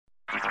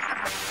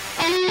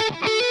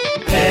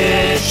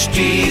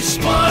HT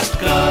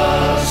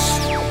Smartcast.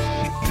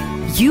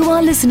 You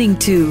are listening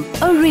to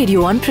a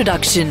Radio 1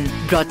 production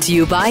brought to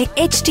you by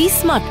HT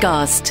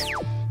Smartcast.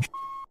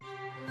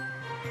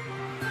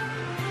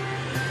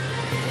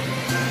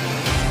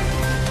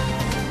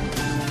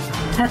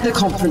 At the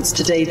conference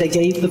today, they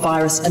gave the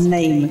virus a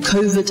name,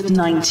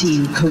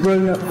 COVID-19,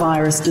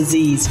 coronavirus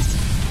disease.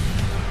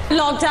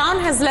 Lockdown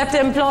has left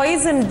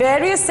employees in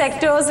various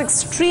sectors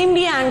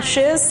extremely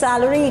anxious.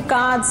 Salary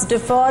cuts,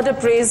 deferred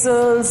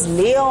appraisals,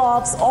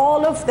 layoffs,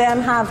 all of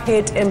them have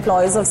hit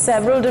employees of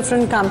several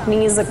different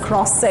companies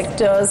across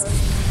sectors.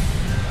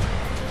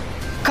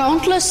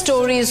 Countless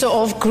stories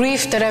of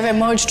grief that have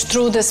emerged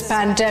through this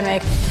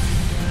pandemic.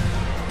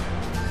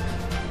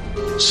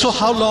 So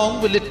how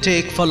long will it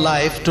take for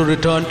life to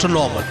return to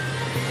normal?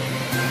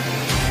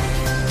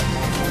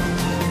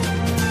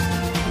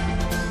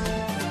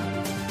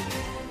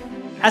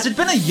 Has it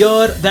been a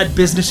year that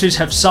businesses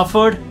have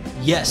suffered?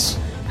 Yes.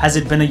 Has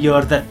it been a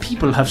year that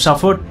people have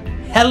suffered?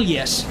 Hell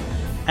yes.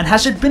 And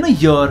has it been a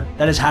year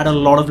that has had a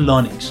lot of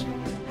learnings?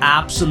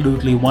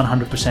 Absolutely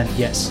 100%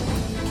 yes.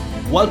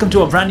 Welcome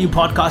to a brand new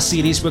podcast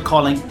series we're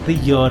calling The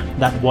Year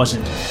That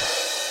Wasn't.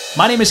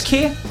 My name is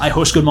Kay. I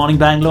host Good Morning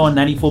Bangalore on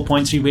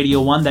 94.3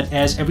 Radio 1 that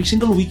airs every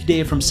single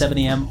weekday from 7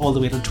 a.m. all the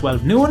way till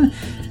 12 noon.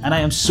 And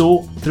I am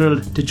so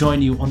thrilled to join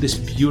you on this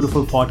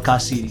beautiful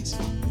podcast series,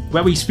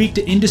 where we speak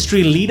to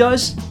industry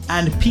leaders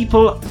and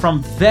people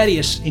from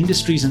various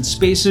industries and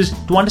spaces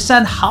to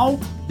understand how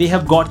they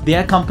have got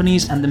their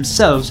companies and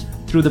themselves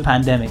through the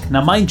pandemic.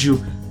 Now, mind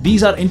you,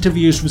 these are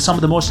interviews with some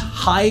of the most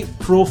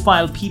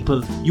high-profile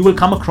people you will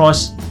come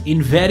across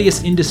in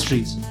various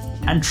industries.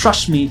 And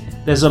trust me,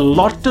 there's a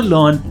lot to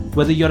learn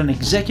whether you're an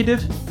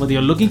executive, whether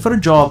you're looking for a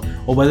job,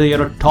 or whether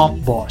you're a top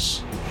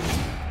boss.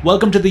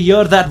 Welcome to The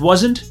Year That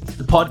Wasn't,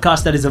 the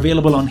podcast that is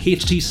available on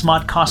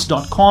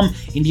htsmartcast.com,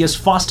 India's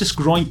fastest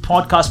growing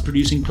podcast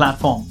producing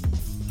platform.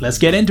 Let's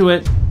get into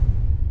it.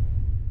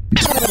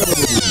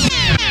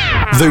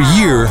 The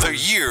year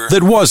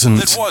that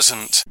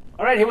wasn't.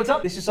 All right, hey, what's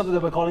up? This is something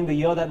that we're calling The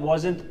Year That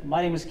Wasn't.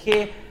 My name is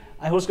Kay.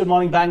 I host Good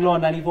Morning Bangalore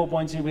on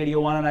 94.3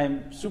 Radio 1, and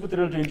I'm super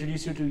thrilled to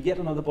introduce you to yet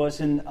another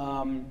person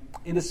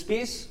in the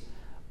space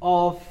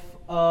of,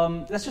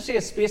 let's just say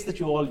a space that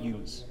you all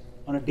use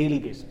on a daily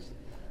basis.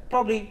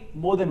 Probably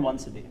more than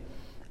once a day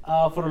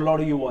for a lot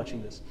of you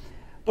watching this.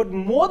 But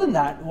more than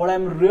that, what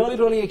I'm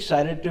really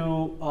excited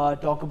to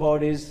talk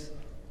about is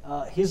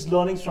his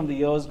learnings from the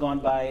years gone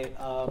by,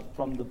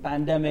 from the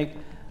pandemic,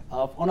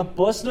 on a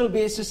personal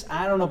basis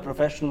and on a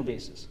professional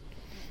basis.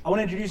 I want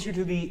to introduce you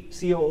to the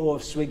COO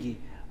of Swiggy.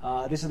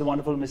 This is the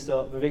wonderful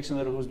Mr. Vivek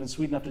Sunder, who's been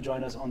sweet enough to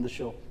join us on the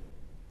show.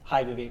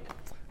 Hi, Vivek.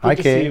 Hi,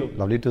 Kay.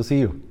 Lovely to see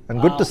you. And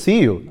good to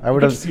see you.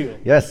 Good to see you.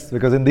 Yes,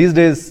 because in these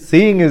days,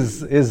 seeing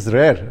is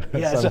rare.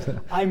 Yeah, so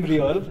I'm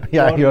real.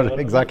 Yeah, you're real.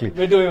 exactly.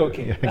 We're doing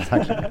okay. Yeah,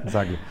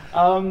 exactly.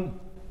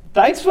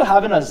 Thanks for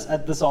having us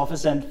at this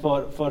office and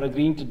for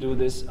agreeing to do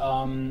this.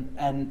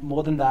 And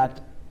more than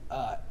that,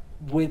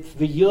 with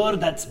the year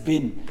that's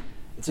been,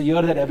 it's a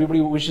year that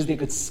everybody wishes they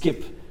could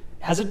skip.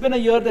 Has it been a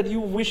year that you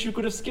wish you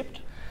could have skipped?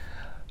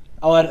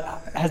 Or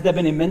has there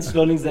been immense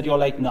learnings that you're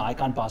like, no, I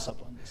can't pass up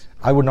on this?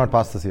 I would not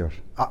pass this year.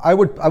 I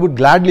would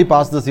gladly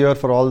pass this year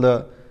for all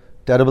the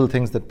terrible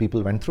things that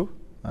people went through,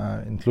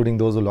 including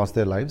those who lost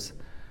their lives.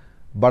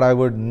 But I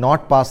would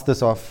not pass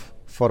this off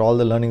for all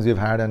the learnings we've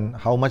had and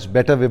how much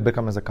better we've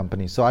become as a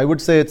company. So I would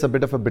say it's a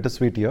bit of a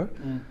bittersweet year.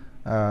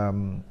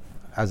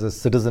 As a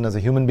citizen, as a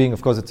human being,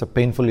 of course, it's a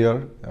painful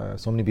year.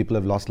 So many people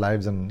have lost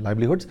lives and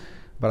livelihoods.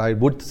 But I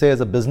would say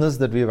as a business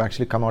that we have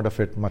actually come out of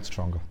it much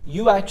stronger.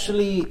 You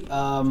actually,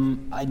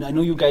 I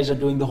know you guys are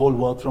doing the whole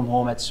work from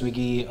home at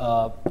Swiggy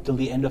till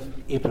the end of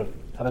April.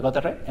 Have I got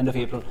that right? End of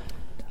April.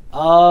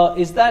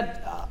 Is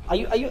that,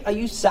 are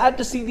you sad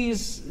to see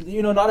these,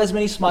 not as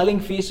many smiling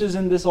faces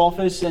in this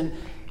office, and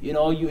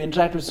you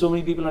interact with so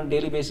many people on a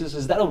daily basis?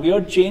 Is that a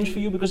weird change for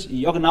you because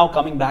you're now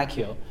coming back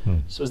here?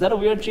 So is that a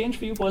weird change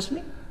for you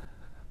personally?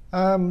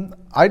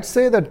 I'd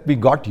say that we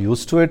got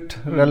used to it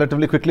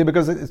relatively quickly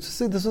because this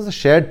is a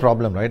shared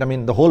problem, right? I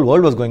mean, the whole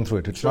world was going through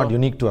it. It's not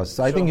unique to us.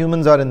 So I think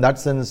humans are, in that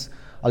sense,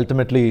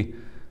 ultimately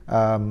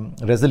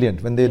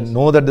resilient when they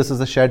know that this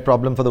is a shared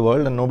problem for the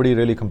world and nobody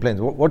really complains.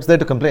 What's there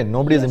to complain?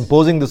 Nobody is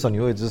imposing this on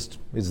you. It's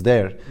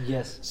there.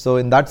 Yes. So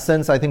in that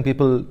sense, I think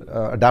people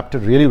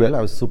adapted really well.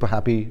 I was super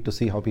happy to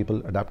see how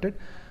people adapted.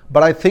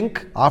 But I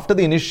think after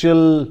the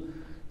initial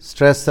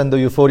stress and the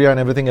euphoria and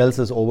everything else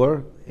is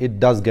over,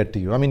 it does get to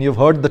you. I mean, you've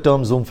heard the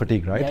term Zoom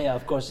fatigue, right? Yeah,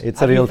 of course.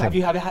 It's a real thing.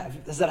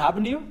 Has that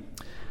happened to you?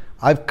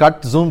 I've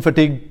cut Zoom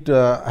fatigue.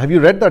 Have you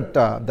read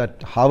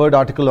that Harvard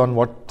article on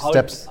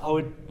steps?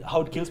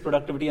 How it kills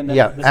productivity and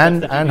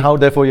how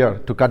therefore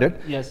to cut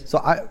it. Yes. So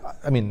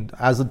I mean,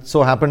 as it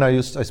so happened,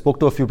 I spoke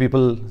to a few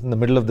people in the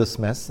middle of this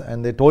mess,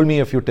 and they told me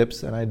a few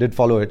tips, and I did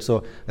follow it.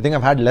 So I think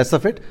I've had less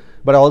of it,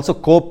 but I also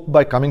cope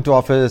by coming to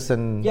office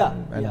and so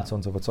on and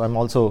so forth. So I'm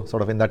also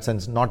sort of in that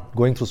sense not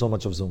going through so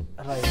much of Zoom.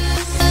 Right.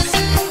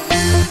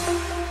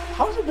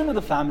 How's it been with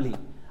the family?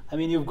 I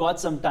mean, you've got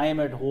some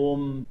time at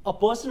home. A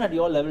person at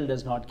your level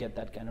does not get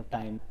that kind of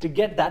time. To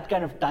get that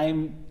kind of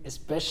time,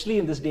 especially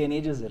in this day and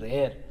age, is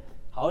rare.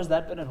 How has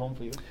that been at home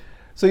for you?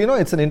 So,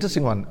 it's an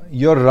interesting one.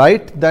 You're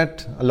right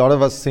that a lot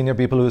of us senior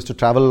people who used to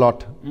travel a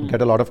lot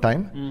get a lot of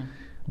time.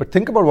 But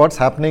think about what's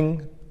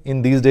happening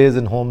in these days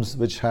in homes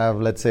which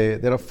have, let's say,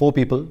 there are 4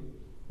 people,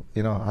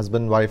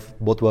 husband, wife,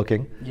 both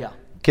working. Yeah.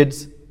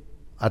 Kids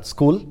at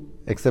school,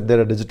 except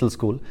they're a digital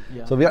school.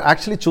 Yeah. So we are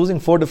actually choosing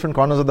 4 different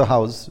corners of the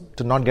house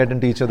to not get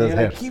into each other's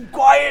hair. Like, keep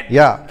quiet.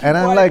 Yeah. And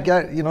I'm like,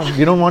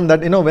 we don't want that.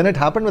 When it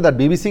happened with that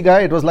BBC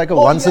guy, it was like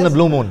once in a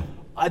blue moon.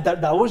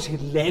 That was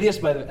hilarious,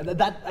 by the way.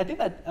 I think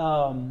that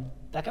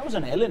guy was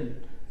on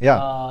Ellen.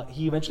 Yeah.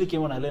 He eventually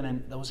came on Ellen,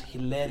 and that was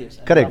hilarious.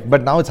 Correct.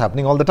 But now it's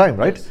happening all the time,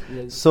 right?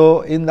 Yes.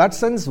 So in that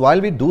sense,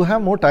 while we do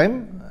have more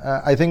time,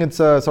 I think it's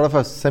a sort of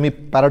a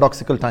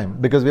semi-paradoxical time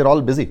because we're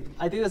all busy.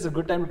 I think that's a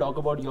good time to talk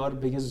about your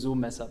biggest Zoom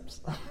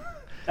mess-ups.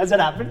 Has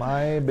that happened?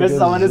 Because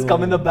someone has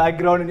come in the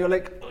background and you're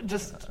like,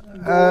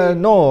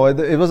 no,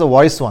 it was a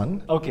voice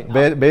one. Okay.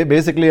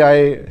 Basically,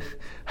 I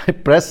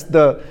pressed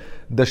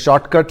the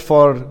shortcut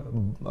for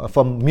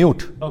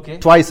mute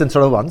twice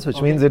instead of once,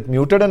 which means it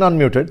muted and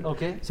unmuted.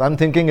 Okay. So I'm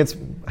thinking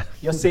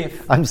you're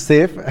safe. I'm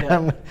safe.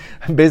 Yeah.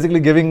 I'm basically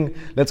giving,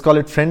 let's call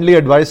it, friendly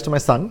advice to my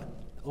son.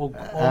 Oh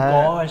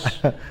gosh.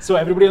 So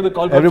everybody on the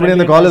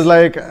call is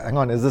like, hang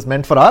on, is this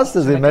meant for us?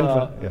 Is it meant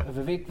for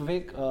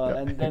Vivek?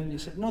 And then you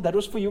said, no, that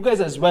was for you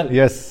guys as well.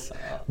 Yes.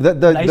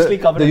 Nicely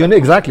covered.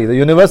 Exactly. The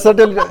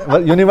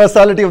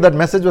universality of that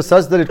message was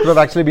such that it could have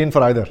actually been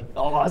for either.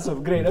 Oh,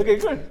 awesome. Great. Okay,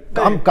 good.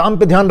 Kaam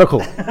pe dhyan rakho.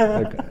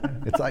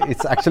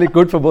 It's actually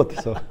good for both.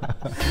 So.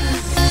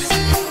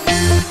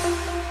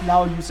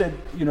 Now you said,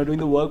 doing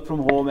the work from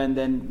home, and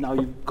then now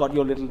you've got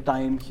your little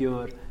time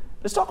here.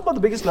 Let's talk about the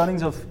biggest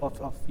learnings of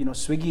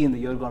Swiggy in the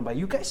year gone by.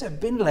 You guys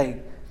have been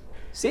like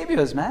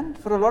saviors, man,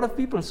 for a lot of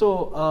people.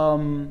 So,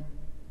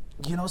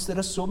 there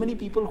are so many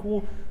people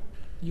who,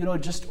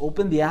 just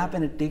open the app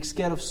and it takes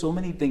care of so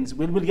many things.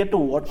 We'll get to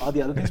what are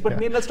the other things, but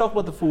let's talk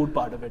about the food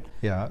part of it.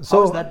 Yeah. So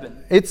how has that been?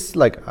 It's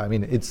like,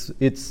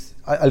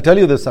 I'll tell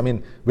you this.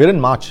 We're in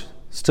March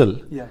still.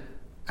 Yeah.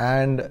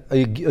 And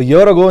a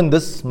year ago in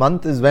this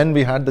month is when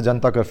we had the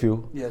Janta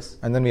curfew. Yes.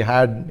 And then we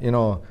had,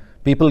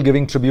 people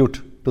giving tribute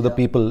to the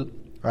people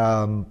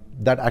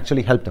that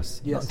actually helped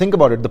us. Yes. Now, think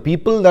about it. The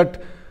people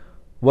that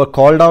were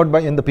called out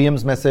in the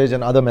PM's message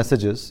and other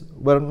messages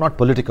were not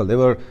political. They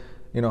were,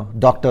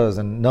 doctors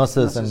and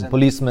nurses and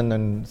policemen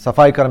and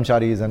safai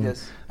karamcharis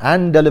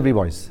and delivery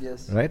boys,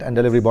 right? And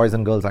delivery boys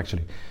and girls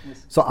actually.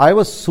 Yes. So I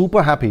was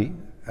super happy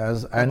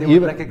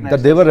that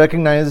they were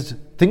recognized.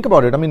 Think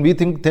about it. We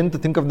tend to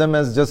think of them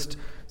as just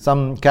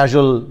some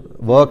casual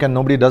work and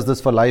nobody does this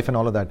for life and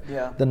all of that.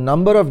 Yeah. The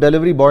number of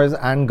delivery boys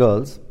and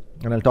girls,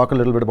 and I'll talk a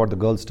little bit about the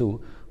girls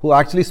too, who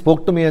actually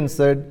spoke to me and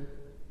said,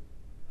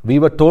 we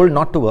were told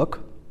not to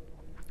work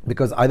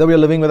because either we are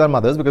living with our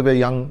mothers because we're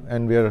young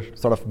and we're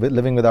sort of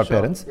living with our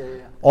parents,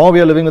 or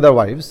we are living with our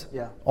wives,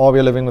 or we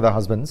are living with our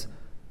husbands.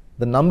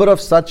 The number of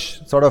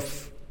such sort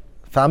of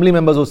family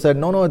members who said,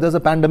 no, there's a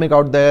pandemic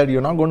out there, you're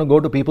not going to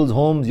go to people's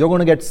homes, you're going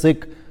to get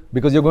sick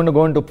because you're going to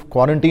go into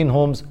quarantine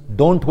homes,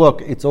 don't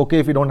work, it's okay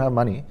if you don't have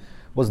money,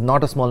 was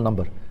not a small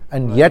number.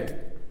 And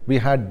yet we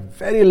had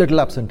very little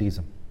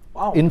absenteeism.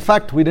 Wow. In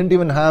fact, we didn't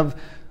even have,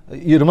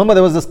 you remember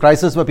there was this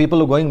crisis where people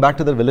were going back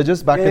to their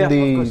villages back in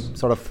the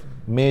sort of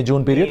May,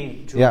 June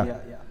period? Yeah.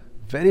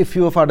 Very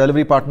few of our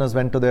delivery partners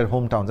went to their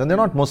hometowns, and they're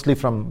not mostly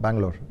from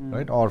Bangalore,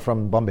 right, or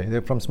from Bombay.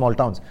 They're from small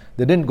towns.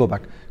 They didn't go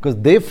back because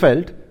they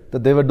felt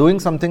that they were doing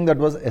something that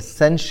was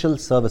essential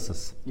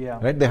services.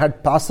 Right? They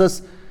had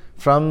passes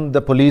from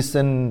the police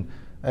and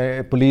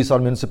police or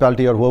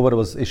municipality or whoever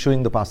was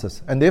issuing the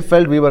passes, and they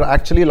felt we were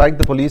actually like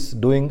the police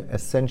doing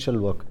essential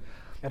work.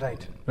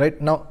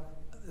 Right. Now,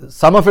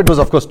 some of it was,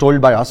 of course,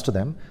 told by us to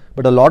them,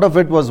 but a lot of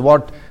it was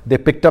what they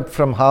picked up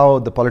from how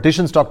the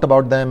politicians talked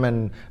about them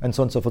and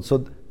so on and so forth.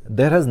 So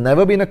there has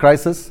never been a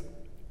crisis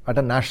at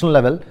a national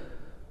level.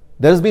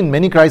 There's been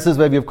many crises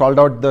where we've called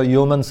out the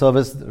human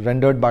service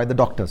rendered by the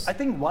doctors. I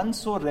think one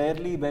so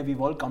rarely where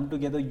we've all come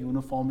together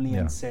uniformly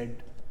and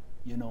said,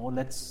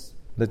 let's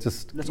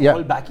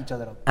all back each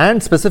other up.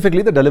 And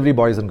specifically the delivery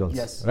boys and girls.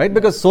 Yes. Right?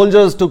 Because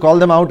soldiers, to call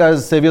them out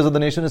as saviors of the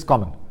nation is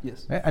common.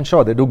 Yes. Right? And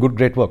sure, they do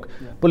great work.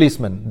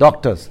 Policemen,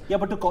 doctors. Yeah,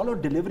 but to call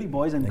out delivery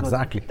boys and girls.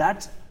 Exactly.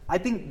 I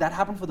think that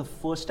happened for the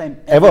first time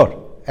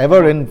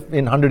ever in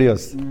 100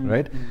 years.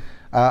 Right?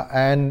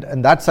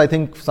 And that's, I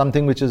think,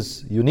 something which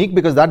is unique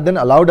because that then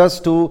allowed us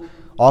to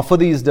offer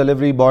these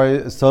delivery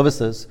boy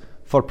services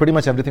for pretty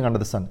much everything under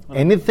the sun.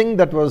 Anything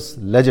that was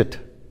legit,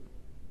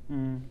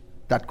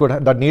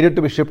 that needed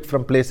to be shipped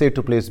from place A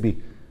to place B,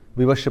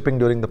 we were shipping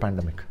during the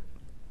pandemic.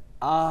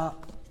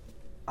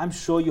 I'm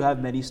sure you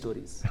have many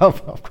stories.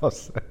 Of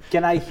course.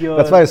 Can I hear?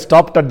 That's why I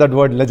stopped at that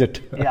word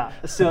legit. Yeah.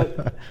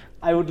 So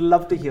I would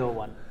love to hear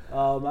one.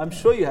 I'm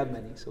sure you have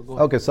many. So go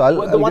ahead. Okay.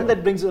 So the one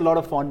that brings a lot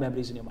of fond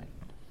memories in your mind.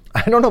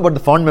 I don't know about the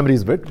fond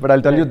memories bit, but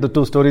I'll tell you the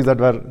two stories that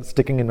were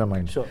sticking in my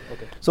mind. Sure.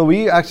 Okay. So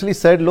we actually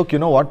said, look, you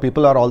know what?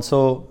 People are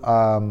also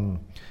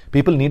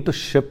people need to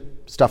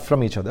ship stuff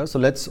from each other. So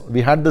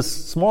we had this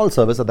small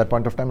service at that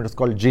point of time. It was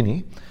called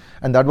Genie.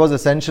 And that was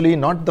essentially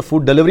not the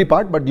food delivery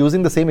part, but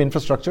using the same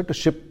infrastructure to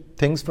ship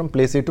things from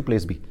place A to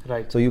place B.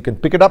 Right. So you can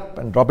pick it up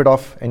and drop it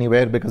off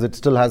anywhere because it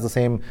still has the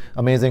same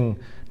amazing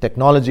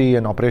technology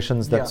and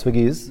operations that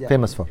Swiggy is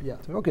famous for. Yeah.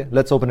 So, okay,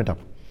 let's open it up.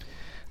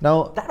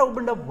 Now, that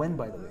opened up when,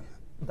 by the way?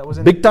 That was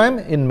big time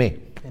in May.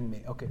 In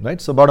May, okay. Right.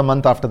 So about a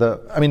month after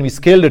we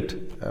scaled it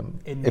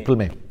in April,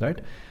 May. Right.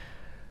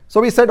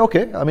 So we said,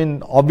 okay,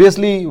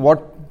 obviously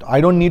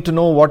I don't need to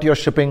know what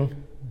you're shipping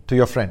to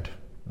your friend.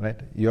 Right.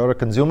 You're a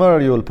consumer,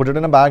 you'll put it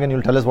in a bag and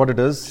you'll tell us what it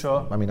is.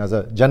 Sure. As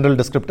a general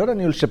descriptor,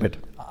 and you'll ship it.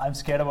 I'm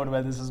scared about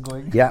where this is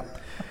going. Yeah.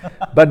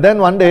 But then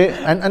one day,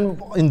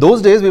 and in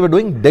those days we were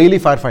doing daily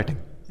firefighting.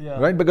 Yeah.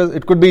 Right? Because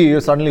it could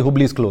be suddenly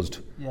Hubli is closed.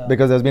 Yeah.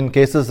 Because there's been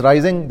cases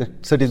rising, the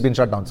city's been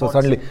shut down. So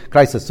suddenly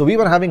crisis. So we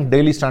were having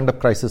daily stand-up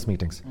crisis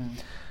meetings.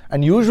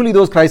 And usually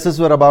those crises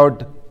were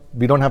about,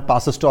 we don't have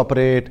passes to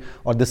operate,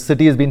 or this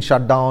city has been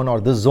shut down,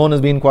 or this zone has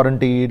been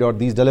quarantined, or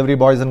these delivery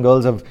boys and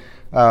girls have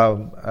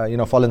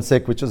fallen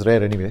sick, which is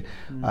rare anyway.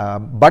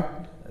 But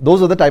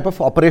those are the type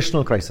of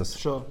operational crisis.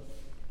 Sure.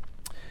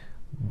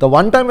 The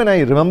one time when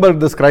I remember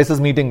this crisis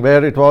meeting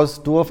where it was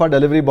 2 of our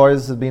delivery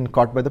boys had been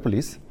caught by the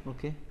police.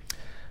 Okay.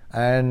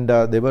 And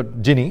they were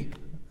Genie,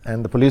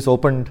 and the police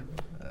opened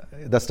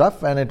the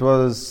stuff, and it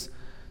was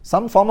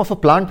some form of a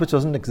plant which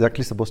wasn't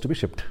exactly supposed to be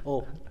shipped.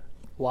 Oh,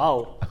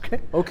 wow.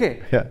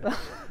 Okay. Yeah.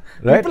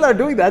 Right? People are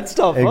doing that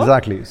stuff.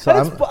 Exactly. Huh?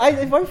 So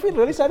I feel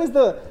really sad is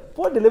the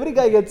poor delivery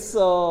guy gets.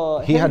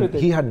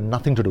 He had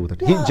nothing to do with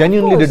it. Yeah, he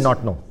genuinely did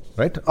not know.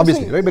 Right?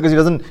 Obviously, right? Because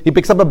he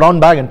picks up a brown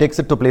bag and takes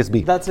it to place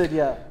B. That's it.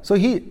 Yeah. So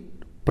he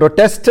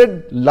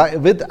protested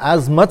with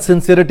as much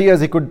sincerity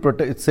as he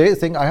could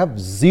saying, I have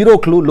zero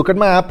clue, look at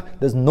my app,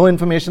 there's no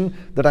information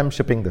that I'm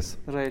shipping this.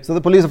 Right. So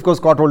the police of course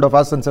caught hold of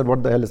us and said,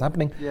 what the hell is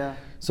happening? Yeah.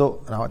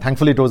 So now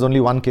thankfully it was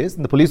only one case,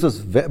 and the police was,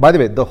 by the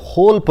way, the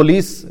whole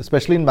police,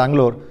 especially in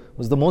Bangalore,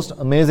 was the most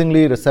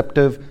amazingly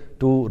receptive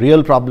to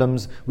real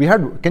problems.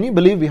 Can you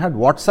believe we had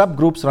WhatsApp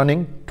groups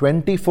running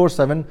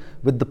 24/7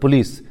 with the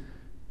police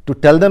to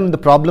tell them the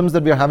problems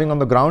that we are having on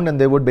the ground, and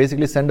they would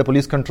basically send a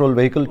police control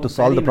vehicle to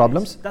solve the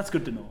problems. That's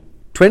good to know.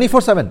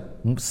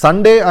 24/7.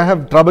 Sunday, I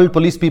have troubled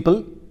police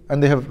people,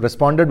 and they have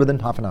responded within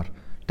half an hour.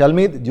 Tell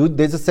me,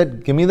 they just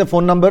said, give me the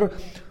phone number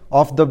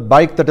of the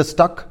bike that is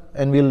stuck,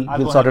 and we'll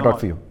sort it out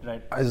for you.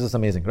 Right. This is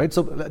amazing, right?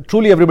 So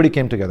truly everybody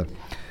came together.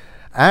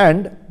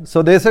 And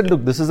so they said,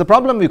 look, this is a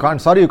problem. You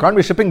can't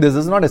be shipping this.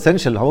 This is not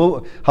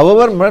essential.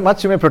 However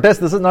much you may protest,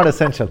 this is not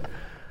essential.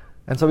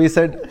 And so we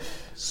said,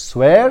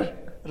 swear.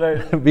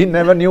 Right. We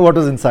never knew what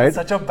was inside. It's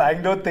such a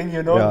Bangalore thing,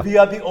 Yeah. We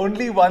are the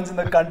only ones in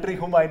the country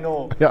whom I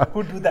know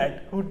who do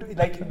that.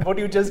 Like what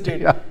you just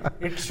did. Yeah.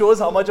 It shows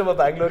how much of a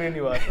Bangalorean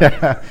you are.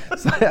 Yeah.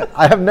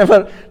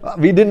 So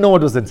we didn't know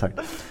what was inside.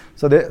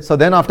 So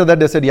then after that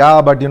they said,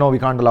 but we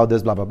can't allow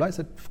this, blah, blah, blah. I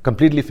said,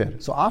 completely fair.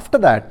 So after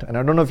that, and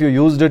I don't know if you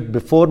used it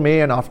before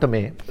May and after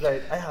May.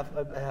 Right, I have.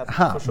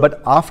 For sure.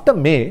 But after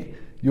May,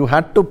 you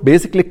had to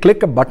basically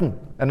click a button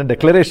and a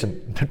declaration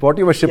that what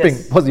you were shipping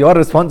was your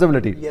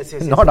responsibility,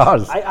 not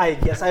ours.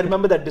 I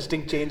remember that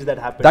distinct change that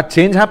happened. That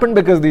change happened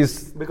because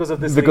of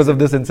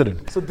this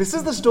incident. So this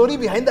is the story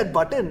behind that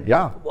button.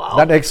 Yeah. Wow.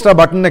 That extra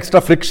button,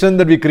 extra friction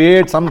that we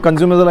create. Some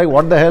consumers are like,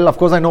 what the hell? Of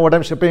course I know what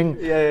I'm shipping.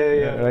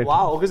 Yeah. Right.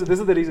 Wow. Okay, so this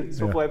is the reason.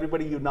 So for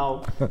everybody, you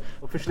now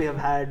officially have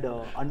had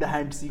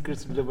underhand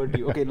secrets delivered to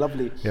you. Okay,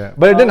 lovely. Yeah.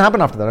 But it didn't happen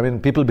after that. I mean,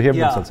 people behaved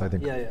themselves, I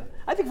think. Yeah.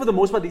 I think for the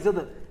most part, these are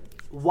the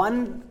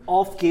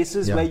one-off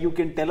cases where you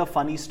can tell a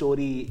funny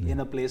story in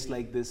a place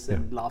like this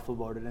and laugh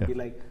about it and be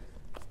like,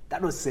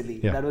 that was silly.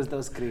 That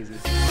was crazy.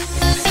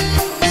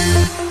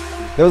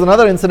 There was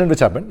another incident which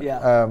happened.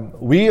 Yeah.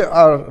 We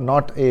are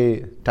not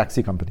a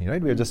taxi company,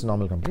 right? We are just a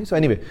normal company. So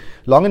anyway,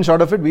 long and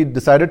short of it, we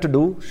decided to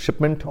do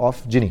shipment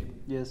of Genie.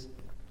 Yes.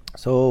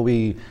 So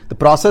the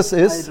process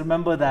is... I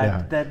remember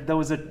that there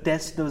was a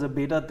test, there was a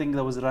beta thing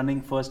that was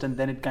running first, and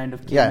then it kind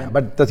of came in.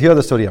 But hear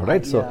the story out,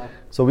 right?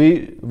 So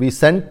we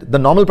sent, the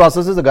normal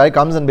process is the guy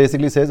comes and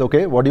basically says,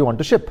 okay, what do you want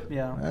to ship?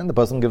 Yeah. And the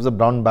person gives a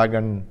brown bag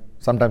and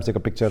sometimes take a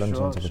picture and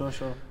so on and so forth.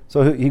 Sure.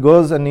 So he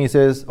goes and he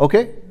says,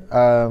 okay,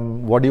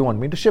 what do you want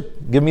me to ship?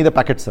 Give me the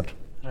packet, sir.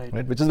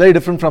 Right? Which is very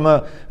different from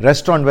a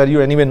restaurant where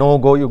you anyway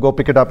know, you go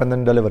pick it up and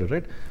then deliver it,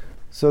 right?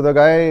 So the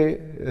guy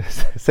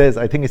says,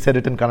 I think he said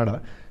it in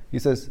Kannada, he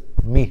says,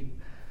 me.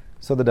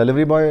 So the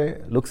delivery boy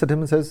looks at him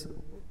and says,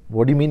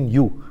 what do you mean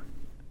you?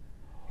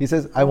 He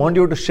says, I want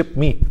you to ship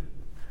me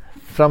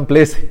from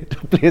place A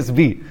to place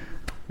B.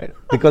 Right?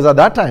 Because at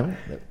that time,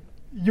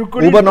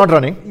 Uber not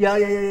running.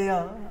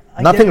 Yeah.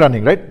 Nothing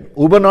running, right?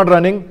 Uber not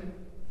running,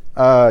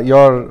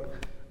 your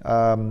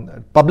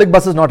public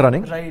bus is not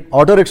running, right.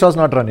 Auto rickshaw is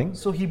not running.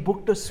 So he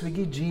booked a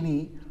Swiggy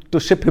Genie to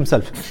ship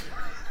himself.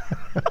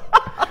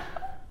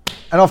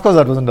 And of course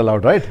that wasn't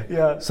allowed, right?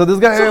 Yeah. So this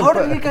guy... So how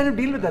did he kind of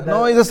deal with that?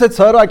 No, he just said,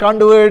 sir, I can't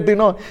do it,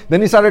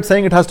 Then he started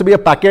saying it has to be a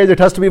package, it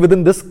has to be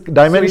within this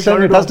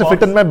dimension, it has to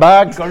fit in my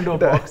bag. He can't do a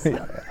box.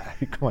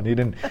 Come on, he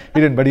didn't.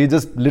 But he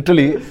just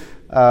literally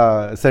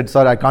said,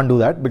 sorry, I can't do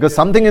that, because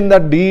something in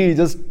that D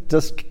just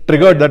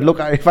triggered that, look,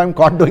 if I'm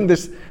caught doing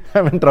this,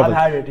 I'm in trouble.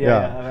 I've had it,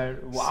 I've had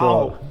it. Wow.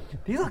 So,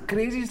 these are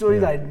crazy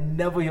stories I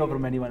never hear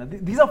from anyone.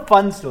 These are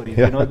fun stories,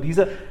 you know.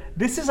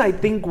 This is, I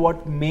think,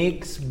 what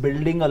makes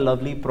building a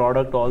lovely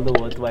product all the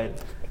worthwhile.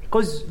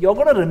 Because you're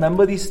going to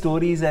remember these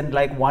stories, and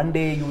like one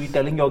day you'll be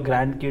telling your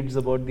grandkids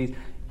about these.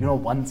 You know,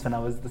 once when I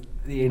was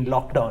in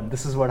lockdown,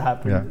 this is what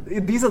happened. Yeah.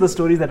 These are the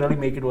stories that really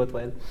make it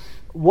worthwhile.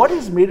 What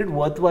has made it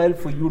worthwhile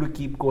for you to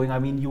keep going? I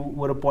mean, you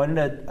were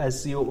appointed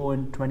as COO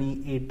in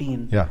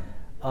 2018. Yeah.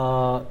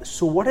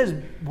 So what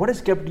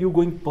has kept you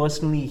going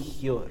personally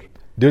here?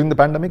 During the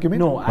pandemic, you mean?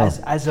 No,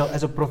 as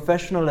a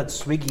professional at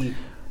Swiggy,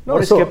 what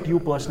has kept you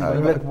personally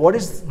going?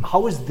 Like,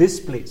 how is this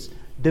place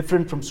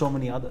different from so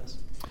many others?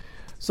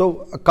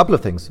 So a couple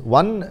of things.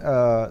 One,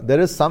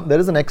 there is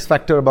an X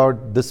factor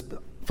about this.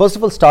 First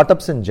of all,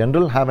 startups in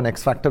general have an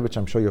X factor, which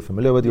I'm sure you're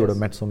familiar with. You would have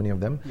met so many of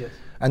them. Yes.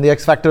 And the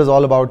X factor is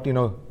all about,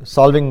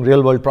 solving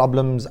real world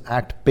problems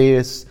at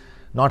pace,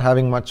 not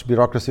having much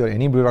bureaucracy or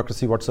any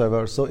bureaucracy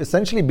whatsoever. So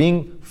essentially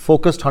being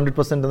focused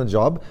 100% on the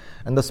job,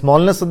 and the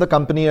smallness of the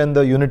company and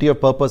the unity of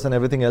purpose and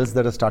everything else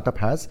that a startup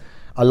has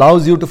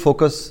allows you to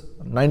focus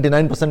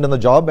 99% on the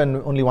job and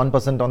only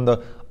 1% on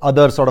the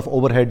other sort of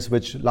overheads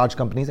which large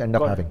companies end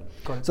up having.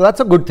 So that's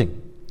a good thing,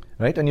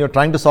 right? And you're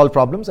trying to solve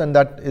problems, and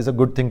that is a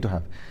good thing to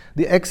have.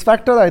 The X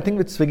factor I think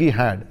which Swiggy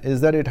had is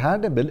that it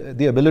had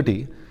the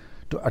ability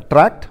to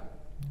attract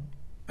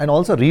and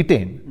also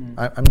retain.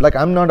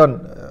 I'm not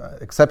an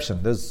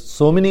exception. There's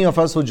so many of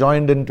us who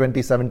joined in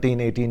 2017,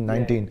 18,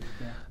 19,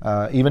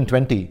 even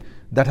 20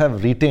 that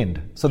have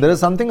retained. So there is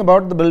something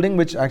about the building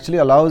which actually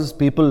allows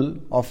people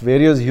of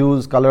various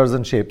hues, colors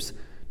and shapes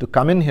to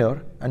come in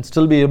here and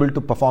still be able to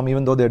perform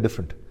even though they're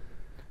different.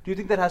 Do you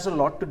think that has a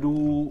lot to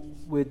do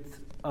with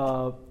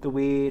the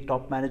way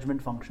top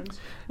management functions?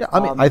 Yeah, I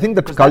mean, I think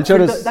the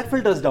culture that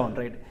filters down,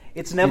 right?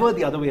 It's never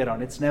the other way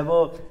around. It's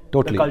never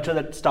the culture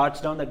that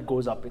starts down that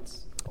goes up.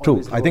 It's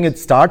true. I think it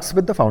starts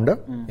with the founder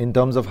in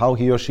terms of how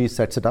he or she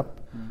sets it up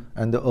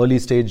and the early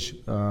stage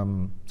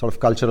sort of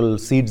cultural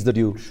seeds that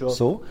you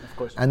sow.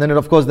 And then it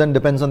of course then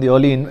depends on the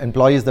early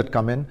employees that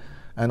come in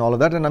and all of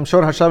that. And I'm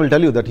sure Harsha will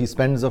tell you that he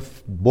spends a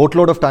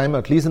boatload of time,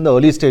 at least in the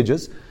early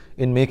stages,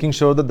 in making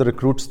sure that the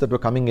recruits that were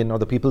coming in or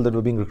the people that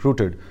were being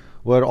recruited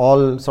were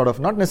all sort of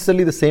not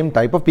necessarily the same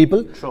type of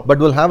people, but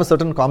will have a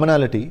certain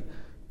commonality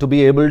to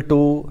be able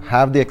to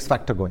have the X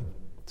factor going.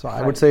 So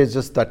I would say it's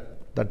just that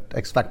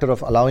X factor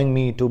of allowing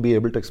me to be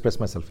able to express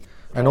myself.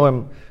 I know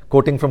I'm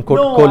quoting from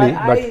Kohli,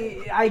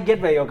 but I get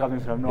where you're coming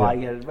from. I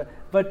get it.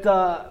 But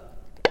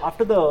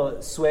after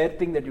the swear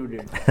thing that you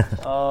did,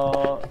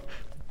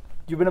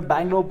 you've been a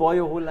Bangalore boy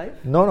your whole life?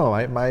 No.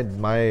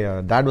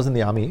 My dad was in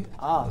the army.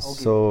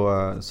 So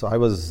I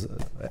was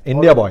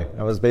India boy.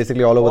 I was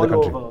basically all over the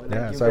country.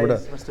 Like so I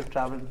must have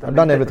traveled. I've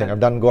done everything. I've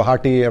done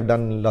Guwahati, I've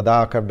done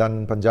Ladakh, I've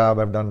done Punjab,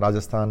 I've done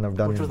Rajasthan, I've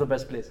done. Which was the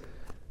best place?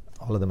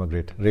 All of them are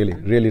great.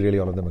 Really,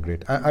 all of them are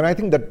great. And I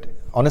think that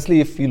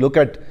honestly, if you look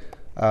at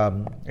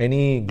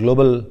any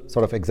global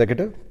sort of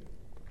executive,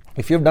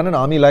 if you've done an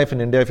army life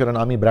in India, if you're an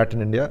army brat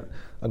in India,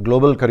 a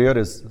global career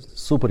is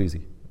super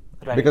easy.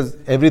 Right. Because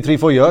every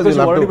 3-4 years you've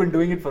already been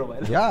doing it for a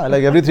while. Yeah,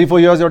 like every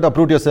 3-4 years you have to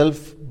uproot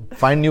yourself,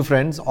 find new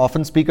friends,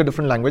 often speak a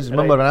different language.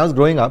 Remember when I was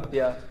growing up,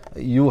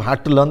 you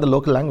had to learn the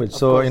local language.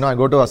 So I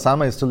go to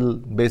Assam, I still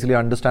basically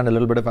understand a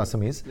little bit of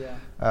Assamese.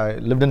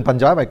 Lived in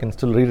Punjab, I can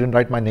still read and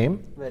write my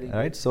name.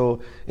 Right.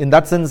 So in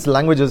that sense,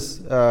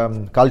 languages,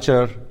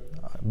 culture,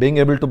 being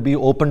able to be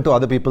open to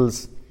other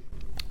people's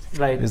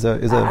is a.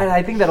 And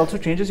I think that also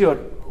changes your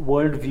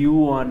world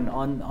view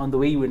on the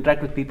way you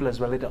interact with people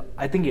as well.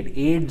 I think it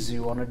aids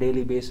you on a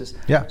daily basis.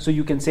 Yeah. So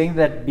you can say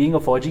that being a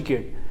 4G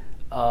kid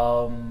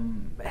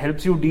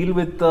helps you deal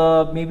with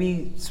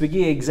maybe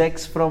Swiggy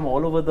execs from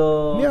all over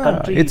the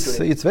country.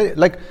 It's very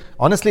like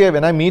honestly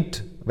when I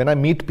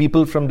meet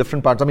people from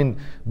different parts. I mean,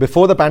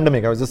 before the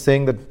pandemic, I was just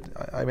saying that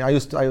I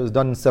was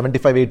done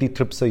 75-80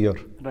 trips a year,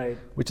 right?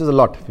 Which is a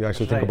lot if you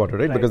actually think about it,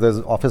 right? Because there's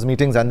office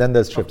meetings and then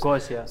there's trips. Of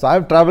course, yeah. So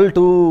I've traveled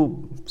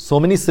to so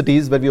many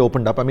cities where we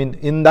opened up. I mean,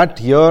 in that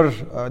year,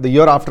 the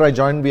year after I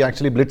joined, we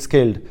actually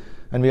blitzscaled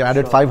and we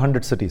added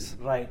 500 cities.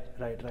 Right.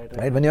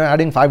 When you're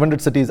adding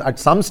 500 cities, at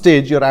some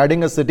stage you're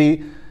adding a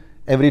city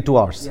every 2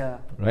 hours. Yeah.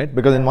 Right?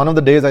 Because in one of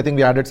the days, I think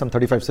we added some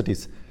 35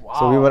 cities. Wow.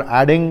 So we were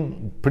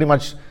adding pretty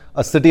much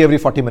a city every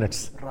 40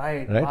 minutes.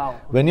 Right.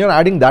 Wow. When you're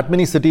adding that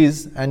many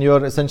cities and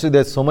you're essentially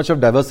there's so much of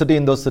diversity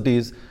in those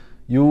cities,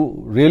 you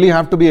really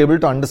have to be able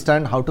to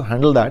understand how to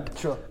handle that.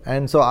 Sure.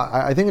 And so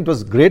I think it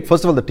was great.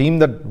 First of all, the team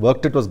that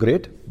worked it was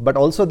great, but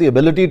also the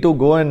ability to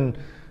go and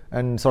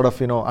sort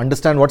of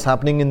understand what's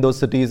happening in those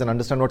cities and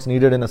understand what's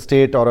needed in a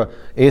state or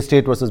a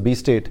state versus B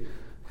state.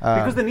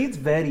 Because the needs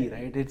vary,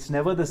 right? It's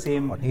never the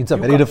same. Needs are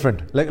very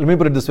different. Like, let me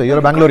put it this way: you're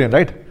a Bangalorean,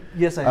 right?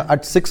 Yes, I am.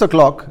 At 6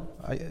 o'clock,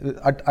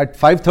 at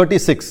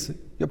 5:36,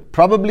 you're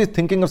probably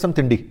thinking of some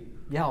tindi.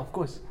 Yeah, of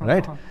course.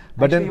 Right?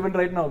 But even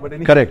right now. But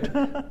anyway. Correct.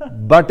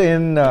 But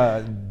in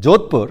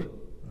Jodhpur,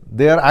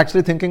 they are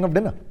actually thinking of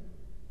dinner.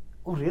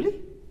 Oh,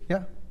 really?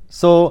 Yeah.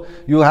 So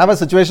you have a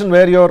situation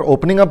where you're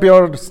opening up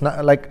your,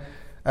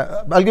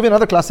 I'll give you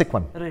another classic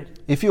one. Right.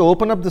 If you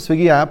open up the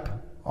Swiggy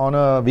app on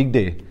a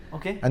weekday,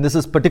 okay, and this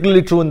is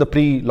particularly true in the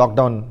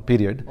pre-lockdown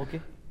period,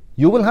 okay,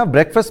 you will have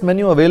breakfast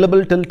menu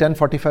available till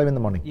 10:45 in the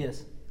morning.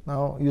 Yes.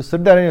 Now you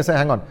sit there and you say,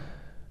 hang on,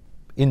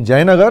 in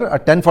Jayanagar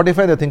at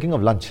 10:45 they're thinking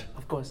of lunch.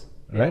 Of course.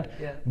 Right?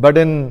 Yeah. But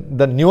in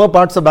the newer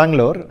parts of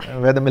Bangalore,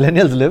 where the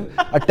millennials live,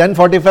 at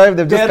 10:45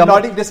 they've just come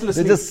up,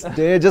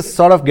 they're just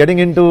sort of getting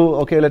into,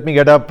 okay, let me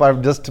get up,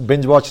 I've just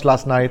binge watched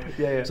last night.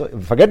 So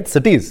forget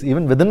cities,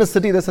 even within a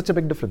city there's such a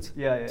big difference.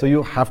 So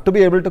you have to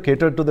be able to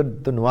cater to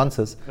the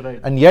nuances,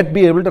 and yet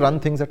be able to run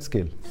things at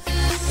scale.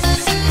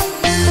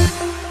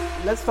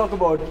 Let's talk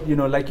about,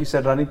 like you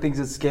said, running things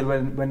at scale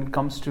when it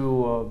comes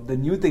to the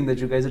new thing that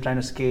you guys are trying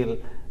to scale.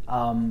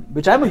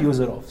 Which I'm a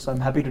user of, so I'm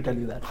happy to tell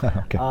you that.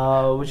 Okay.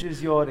 Which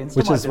is your Instamart.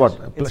 Which is what?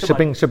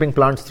 Shipping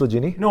plants through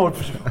Genie? No,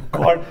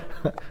 God,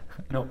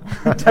 no,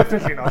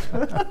 definitely not.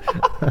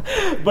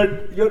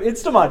 But your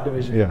Instamart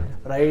division,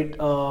 right?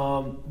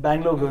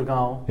 Bangalore,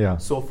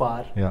 Gurgaon, so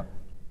far. Yeah.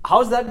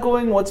 How's that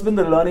going? What's been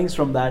the learnings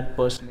from that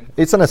personally?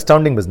 It's an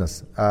astounding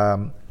business.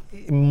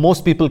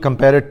 Most people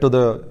compare it to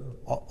the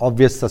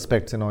obvious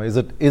suspects. Is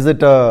it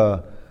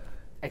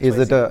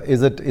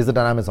an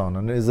Amazon,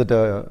 and is it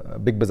a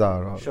Big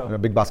Bazaar or a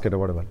Big Basket or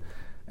whatever?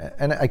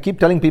 And I keep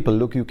telling people,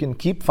 look, you can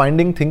keep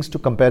finding things to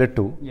compare it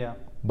to,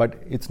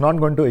 but it's not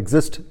going to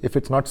exist if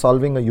it's not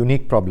solving a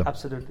unique problem.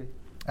 Absolutely.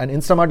 And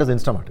Instamart is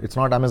Instamart. It's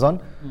not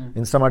Amazon.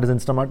 Instamart is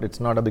Instamart.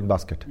 It's not a Big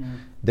Basket.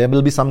 There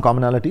will be some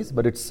commonalities,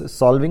 but it's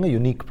solving a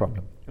unique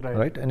problem.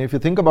 Right? And if you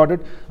think about it,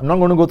 I'm not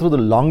going to go through the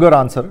longer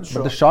answer,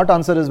 but the short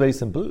answer is very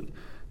simple.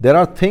 There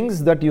are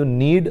things that you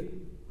need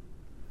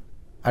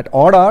at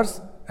odd hours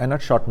and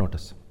at short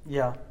notice.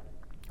 Yeah.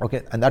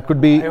 Okay, and that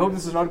could be... I hope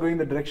this is not going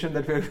the direction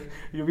that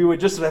we were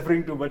just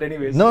referring to, but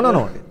anyways.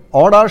 No.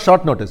 Odd hour,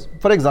 short notice.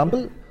 For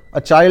example,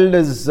 a child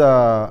is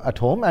at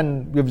home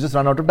and you've just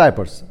run out of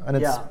diapers. And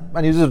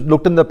and you just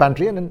looked in the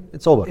pantry and then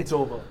it's over. It's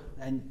over.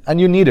 And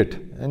you need it.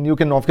 And you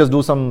can, of course,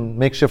 do some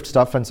makeshift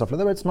stuff and stuff like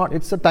that, but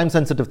it's a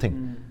time-sensitive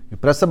thing. You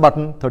press a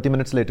button, 30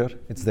 minutes later,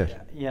 it's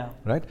there. Yeah.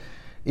 Right?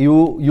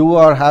 You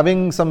are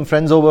having some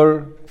friends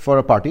over for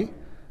a party,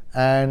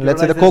 and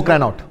let's say the Coke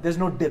ran out. There's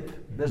no dip.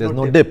 There's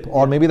no dip.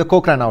 Or maybe the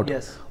Coke ran out.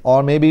 Yes.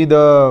 Or maybe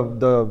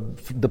the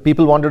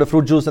people wanted a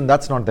fruit juice and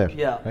that's not there.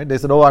 Yeah. Right? They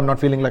said, oh, I'm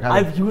not feeling like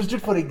having... I've used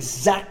it for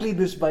exactly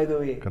this, by the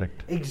way.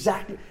 Correct.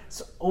 Exactly.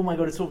 So, oh my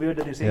God, it's so weird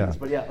that you're saying this,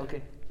 but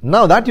okay.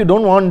 Now that you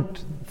don't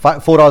want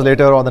 4 hours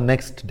later or the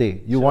next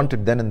day. You want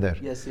it then and there.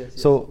 Yes.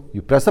 So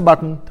you press a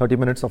button, 30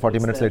 minutes or 40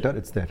 minutes later,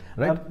 it's there.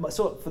 Right?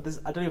 So for this,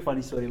 I'll tell you a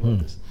funny story about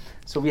this.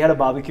 So we had a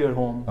barbecue at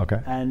home.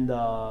 Okay. And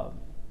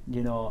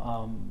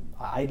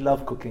I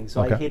love cooking,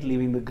 so I hate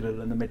leaving the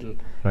grill in the middle.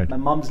 Right. My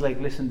mom's like,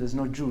 listen, there's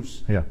no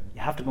juice. Yeah.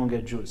 You have to go and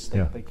get juice.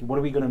 Like, what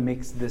are we going to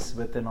mix this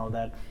with and all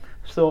that?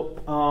 So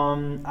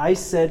I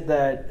said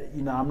that,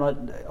 I'm not,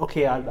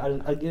 okay,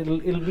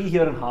 it'll be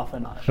here in half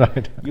an hour.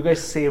 Right. You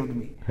guys saved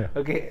me. Yeah.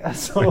 Okay.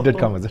 So it did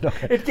come, is it?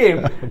 Okay. It came.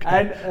 Okay.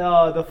 And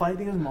the funny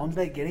thing is, mom's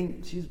like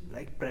she's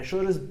like,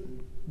 pressure is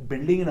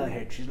building in her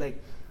head. She's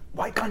like,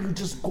 why can't you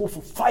just go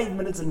for 5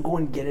 minutes and go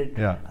and get it?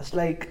 Yeah. I was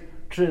like,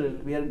 Trill,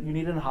 you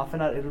need it in half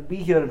an hour. It'll be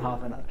here in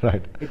half an hour.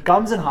 Right. It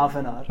comes in half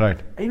an hour.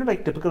 Right. And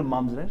like typical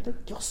moms, right?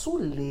 Like, you're so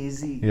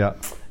lazy. Yeah.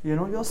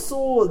 You're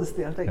so this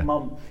thing. I was like,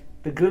 Mom,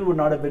 the grill would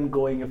not have been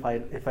going if I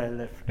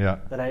left. Yeah.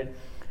 Right.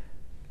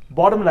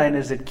 Bottom line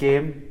is, it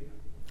came.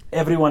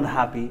 Everyone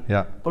happy.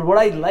 Yeah. But what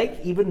I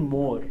like even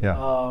more,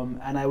 Yeah.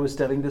 and I was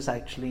telling this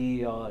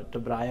actually to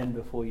Brian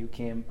before you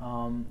came,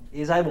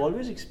 is I've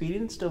always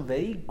experienced a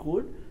very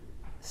good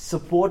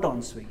support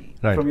on Swiggy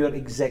from your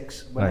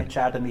execs when I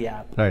chat in the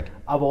app. Right.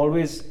 I've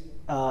always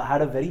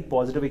had a very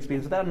positive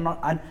experience with that.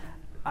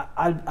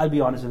 I'll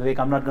be honest with Vivek,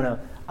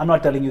 I'm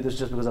not telling you this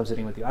just because I'm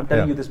sitting with you. I'm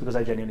telling you this because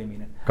I genuinely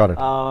mean it. Got it.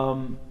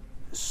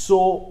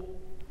 So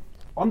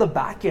on the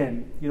back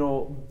end,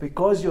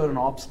 because you're an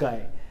ops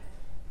guy,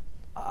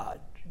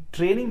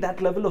 training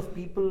that level of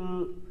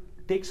people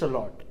takes a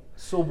lot.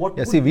 So what?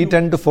 Yeah, see, we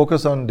tend to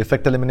focus on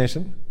defect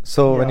elimination.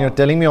 So when you're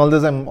telling me all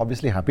this, I'm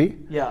obviously happy.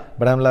 Yeah.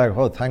 But I'm like,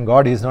 oh, thank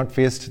God he's not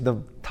faced the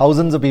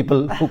thousands of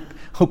people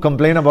who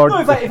complain about. No,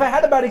 if I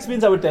had a bad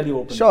experience, I would tell you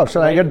openly. Sure,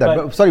 I get that.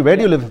 But sorry, where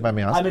do you live, if I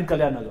may ask? I'm in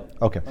Kalyan Nagar.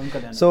 Okay.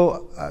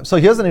 So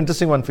here's an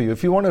interesting one for you.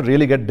 If you want to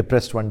really get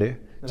depressed one day,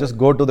 just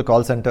go to the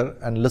call center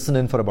and listen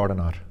in for about an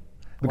hour.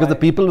 Because the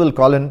people will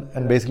call in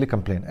and basically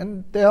complain.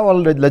 And they have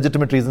all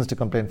legitimate reasons to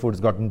complain.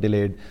 Food's gotten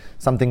delayed,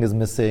 something is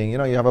missing. You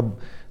have a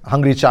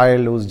hungry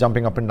child who's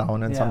jumping up and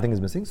down and something is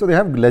missing. So they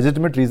have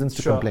legitimate reasons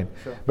to complain.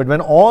 Sure. But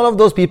when all of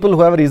those people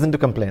who have a reason to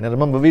complain, and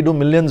remember, we do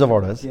millions of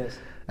orders,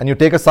 and you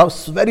take a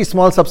very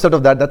small subset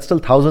of that, that's still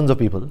thousands of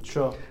people,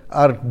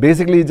 are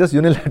basically just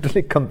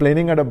unilaterally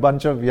complaining at a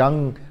bunch of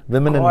young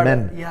women and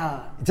men.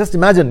 Yeah. Just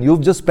imagine,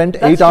 you've just spent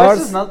 8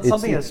 hours.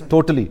 It's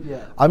totally.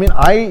 Yeah. I mean,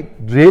 I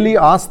really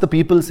ask the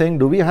people saying,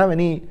 do we have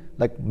any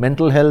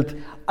mental health?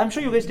 I'm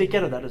sure you guys take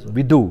care of that as well.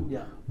 We do.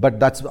 Yeah.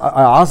 But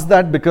I asked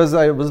that because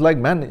I was like,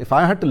 man, if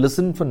I had to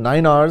listen for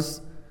 9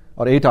 hours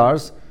or 8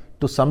 hours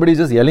to somebody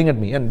just yelling at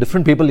me and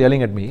different people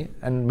yelling at me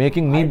and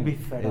making me be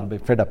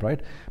fed up. right?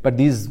 But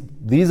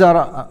these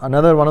are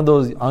another one of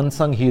those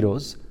unsung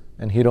heroes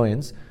and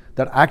heroines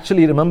that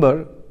actually,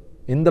 remember,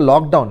 in the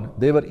lockdown,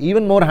 they were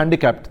even more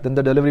handicapped than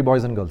the delivery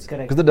boys and girls.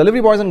 Correct. Because the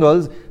delivery boys and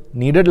girls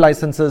needed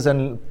licenses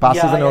and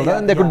passes and all that,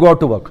 and they could go out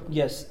to work.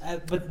 Yes,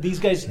 but these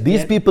guys,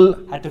 people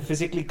had to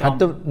physically come.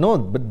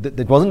 But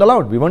it wasn't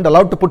allowed. We weren't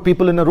allowed to put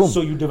people in a room.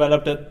 So you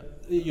developed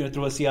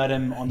through a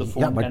CRM on the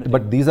phone. Yeah,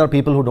 but these are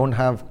people who don't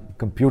have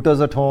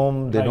computers at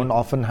home. They don't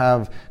often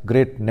have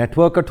great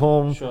network at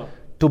home. Sure.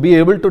 To be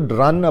able to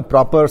run a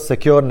proper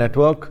secure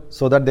network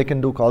so that they can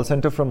do call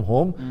center from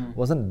home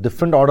was a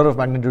different order of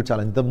magnitude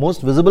challenge. The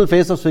most visible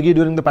face of Swiggy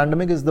during the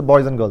pandemic is the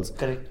boys and girls.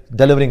 Correct.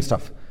 Delivering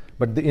stuff.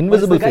 But the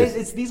invisible face.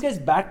 It's these guys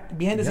back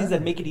behind the scenes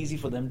that make it easy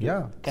for them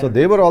to So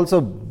they were also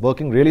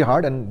working really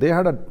hard, and they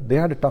had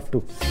it tough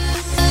too.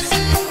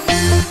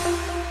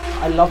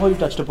 I love how you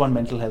touched upon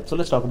mental health. So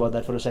let's talk about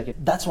that for a second.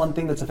 That's one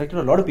thing that's affected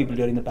a lot of people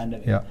during the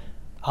pandemic. Yeah.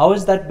 How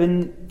has that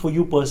been for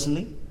you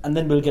personally? And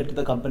then we'll get to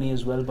the company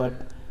as well. But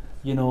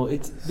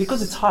it's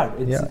because it's hard.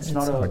 It's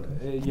not hard.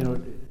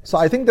 So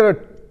I think there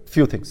are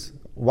few things.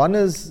 One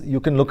is you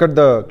can look at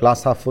the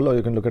glass half full or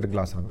you can look at the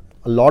glass half.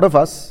 A lot of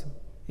us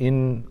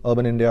in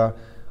urban India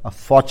are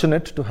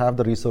fortunate to have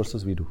the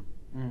resources we do.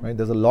 Right?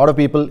 There's a lot of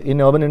people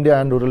in urban India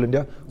and rural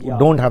India who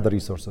don't have the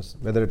resources,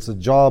 whether it's a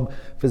job,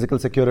 physical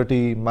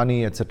security,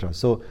 money, etc.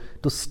 So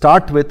to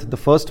start with, the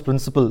first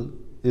principle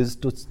is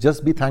to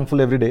just be thankful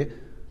every day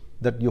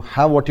that you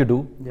have what you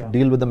do,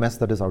 deal with the mess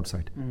that is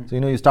outside. So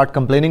you start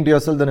complaining to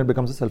yourself, then it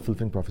becomes a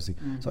self-fulfilling prophecy.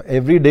 So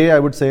every day I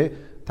would say,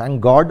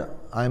 thank God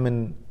I'm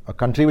in a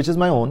country which is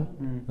my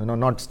own,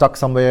 not stuck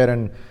somewhere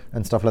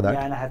and stuff like that.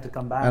 Yeah, and I have to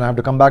come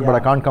back. But I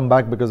can't come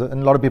back because,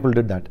 and a lot of people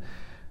did that.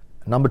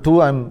 Number two,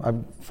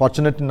 I'm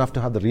fortunate enough to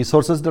have the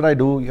resources that I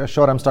do. Yeah,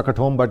 sure, I'm stuck at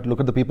home, but look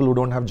at the people who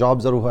don't have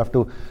jobs or who have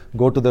to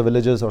go to the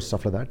villages or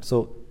stuff like that.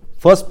 So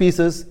first piece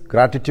is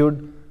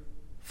gratitude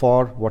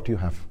for what you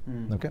have.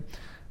 Okay.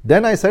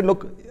 Then I said,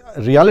 look,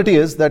 reality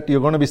is that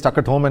you're going to be stuck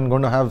at home and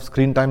going to have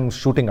screen time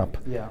shooting up.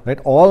 Right?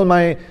 All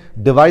my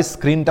device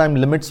screen time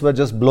limits were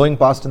just blowing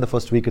past in the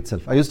first week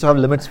itself. I used to have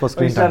limits for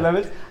screen time.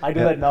 I do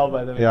that now,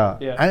 by the way. Yeah.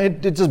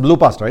 And it just blew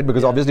past, right?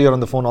 Because obviously you're on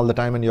the phone all the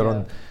time and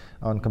you're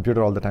on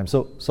computer all the time.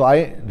 So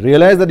I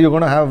realized that you're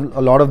going to have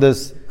a lot of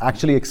this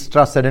actually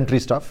extra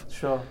sedentary stuff.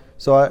 Sure.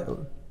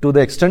 So to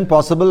the extent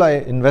possible, I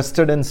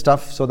invested in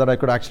stuff so that I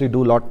could actually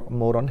do a lot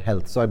more on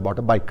health. So I bought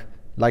a bike.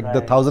 Like the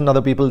 1,000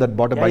 other people that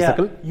bought a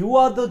bicycle. Yeah. You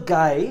are the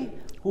guy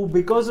who,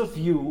 because of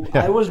you,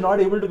 I was not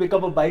able to pick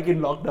up a bike in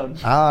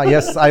lockdown.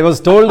 Yes, I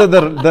was told that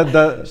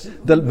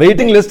the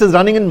waiting list is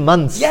running in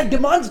months. Yeah,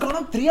 demand's gone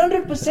up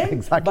 300%.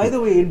 Exactly. By the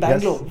way, in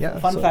Bangalore.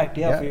 Fun fact.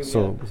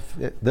 So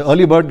the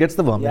early bird gets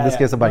the worm. In this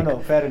case, a bike. No,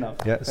 fair enough.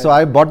 So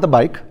I bought the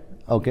bike.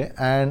 Okay,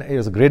 and it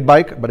was a great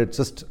bike, but it's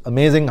just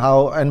amazing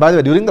how. And by the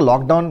way, during the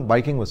lockdown,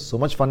 biking was so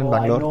much fun in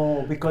Bangalore. I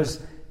know,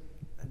 because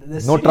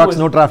no trucks,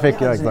 no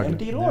traffic. Yeah, exactly.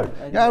 Empty road.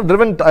 Yeah,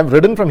 I've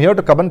ridden from here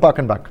to Cubbon Park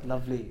and back.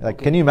 Lovely. Like,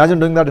 can you imagine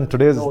doing that in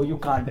today's? No, you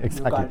can't.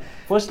 Exactly. You can't.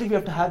 Firstly, we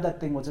have to have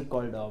that thing. What's it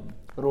called?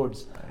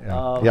 Roads.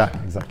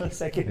 Exactly.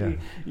 Secondly,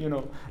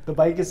 the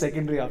bike is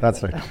secondary. After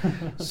That's right.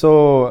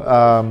 So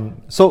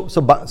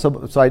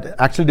I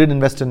actually did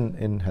invest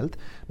in health.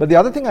 But the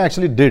other thing I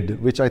actually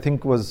did, which I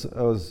think was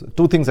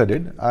two things I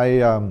did.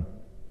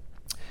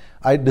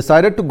 I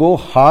decided to go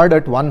hard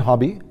at one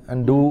hobby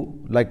and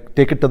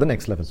take it to the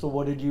next level. So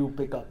what did you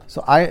pick up?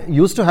 So I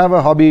used to have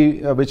a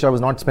hobby which I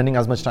was not spending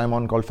as much time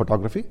on, called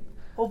photography.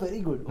 Oh, very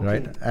good. Okay.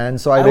 Right. And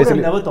so I would have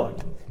basically never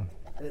thought.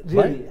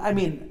 Really? I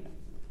mean,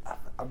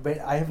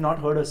 I have not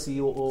heard a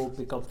COO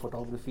pick up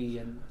photography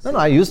and. No,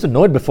 I used to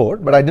know it before,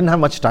 but I didn't have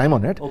much time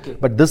on it. Okay.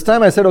 But this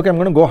time I said, okay, I'm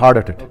going to go hard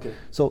at it. Okay.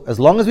 So as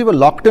long as we were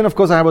locked in, of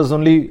course, I was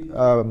only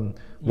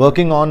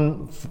working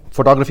on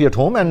photography at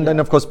home, and then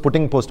of course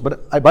putting post.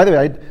 But by the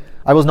way,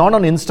 I was not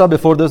on Insta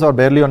before this, or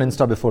barely on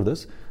Insta before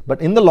this.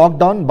 But in the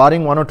lockdown,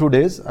 barring 1 or 2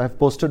 days, I have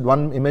posted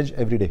one image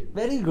every day.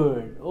 Very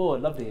good. Oh,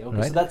 lovely.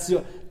 Okay, right?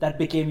 So that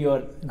became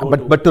your go-to.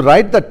 But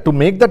to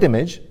make that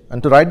image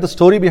and to write the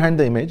story behind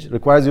the image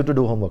requires you to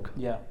do homework.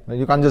 Yeah.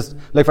 You can't just,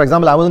 like, for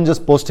example, I wasn't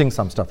just posting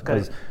some stuff.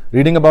 Correct. I was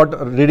reading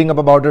up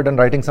about it and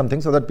writing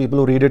something so that people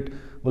who read it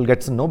will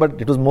get to know.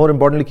 But it was more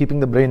importantly keeping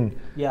the brain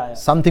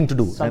something to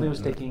do. Something was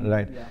taking.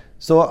 Right. Yeah.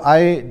 So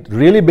I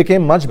really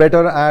became much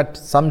better at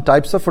some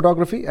types of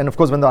photography, and of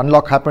course when the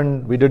unlock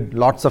happened, we did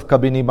lots of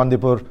Kabini,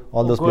 Bandipur,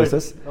 all those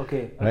places.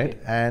 Okay. Right.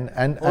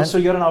 And also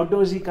you're an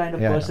outdoorsy kind of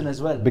person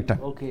as well. Big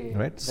time. Okay.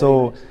 Right.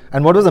 So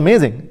and what was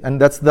amazing,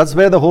 and that's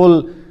where the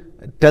whole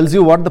tells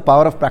you what the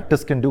power of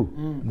practice can do.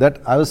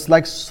 That I was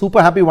like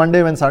super happy one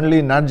day when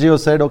suddenly Nat Geo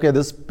said, okay,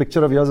 this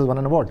picture of yours has won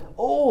an award.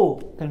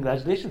 Oh,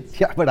 congratulations.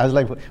 Yeah, but I was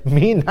like,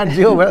 me, Nat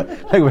Geo, where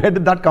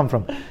did that come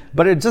from?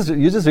 But you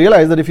just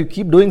realize that if you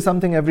keep doing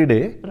something every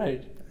day,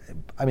 right.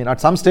 I mean,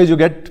 at some stage you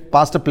get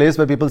past a place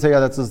where people say,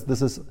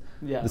 this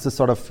is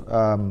sort of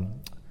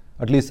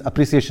at least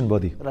appreciation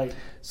worthy. Right.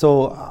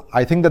 So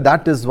I think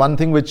that is one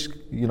thing which,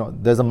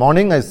 there's a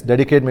morning I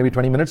dedicate maybe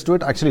 20 minutes to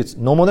it. Actually, it's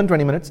no more than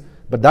 20 minutes,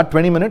 but that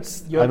 20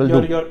 minutes I will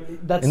do.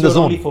 That's in the your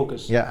zone. only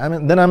focus. Yeah,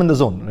 then I'm in the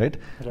zone, right?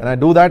 And I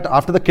do that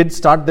after the kids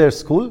start their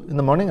school in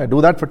the morning. I do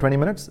that for 20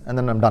 minutes and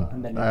then I'm done,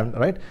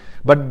 right?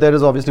 But there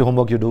is obviously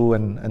homework you do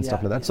and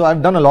stuff like that. So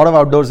I've done a lot of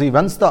outdoorsy.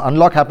 Once the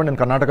unlock happened in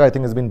Karnataka, I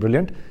think has been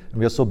brilliant. And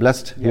we are so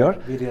blessed here.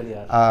 We really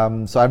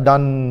are. So I've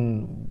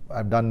done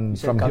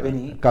from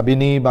Kabini.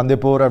 Kabini,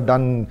 Bandipur, I've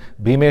done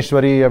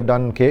Bhimeshwari, I've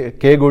done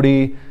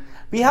Kegudi.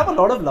 We have a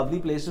lot of lovely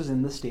places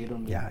in the state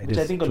only, which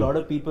I think true. a lot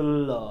of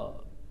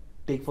people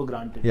take for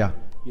granted. Yeah.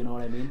 You know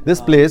what I mean?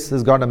 This place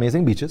has got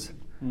amazing beaches.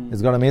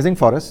 It's got amazing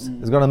forests.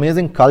 It's got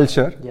amazing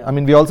culture. Yeah. I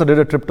mean, we also did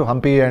a trip to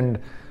Hampi and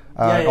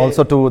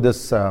also to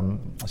this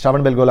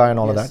Shravanbelgola and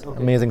all of that.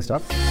 Okay. Amazing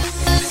stuff.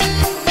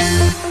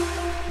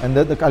 And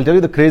I'll tell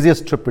you the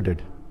craziest trip we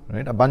did.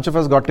 Right, a bunch of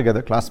us got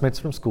together, classmates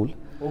from school.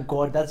 Oh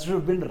God, that should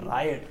have been a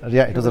riot.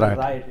 Yeah, it was a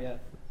riot. Yeah.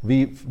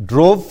 We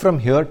drove from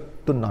here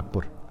to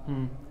Nagpur.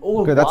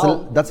 Oh, okay,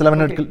 wow. That's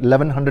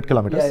 1100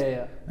 kilometers.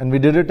 Yeah. And we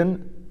did it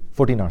in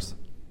 14 hours.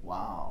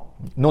 Wow.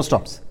 No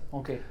stops.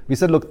 Okay. We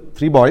said, look,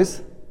 3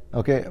 boys.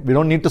 Okay, we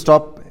don't need to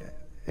stop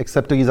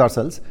except to ease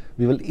ourselves.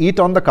 We will eat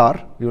on the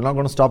car. We were not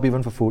going to stop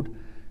even for food,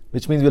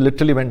 which means we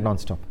literally went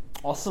non-stop.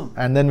 Awesome.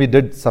 And then we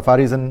did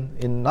safaris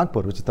in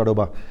Nagpur, which is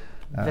Tadoba.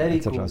 Very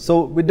cool.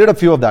 So we did a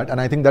few of that,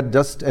 and I think that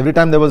just every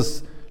time there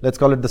was, let's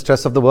call it the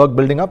stress of the work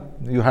building up,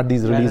 you had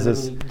these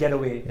releases. Get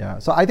away. Yeah.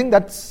 So I think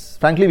that's,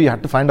 frankly, we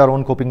had to find our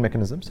own coping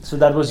mechanisms. So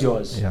that was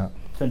yours. Yeah.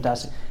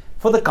 Fantastic.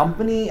 For the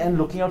company and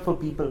looking out for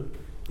people,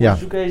 what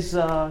did you guys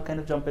kind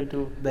of jump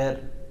into there?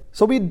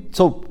 So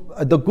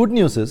the good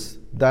news is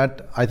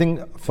that I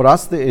think for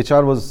us, the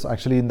HR was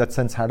actually in that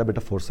sense had a bit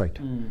of foresight.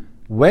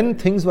 When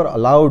things were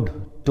allowed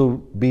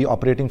to be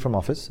operating from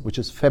office, which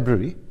is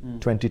February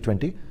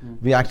 2020,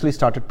 we actually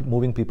started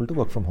moving people to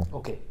work from home.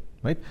 Okay.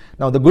 Right?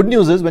 Now the good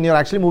news is when you're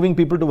actually moving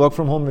people to work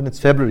from home when it's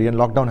February and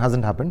lockdown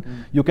hasn't happened,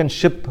 you can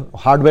ship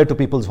hardware to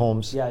people's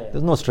homes.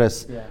 There's no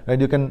stress. Right?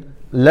 You can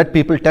let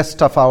people test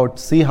stuff out,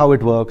 see how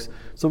it works.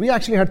 So we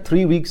actually had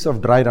 3 weeks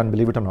of dry run,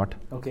 believe it or not,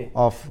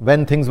 of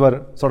when things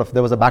were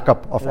there was a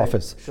backup of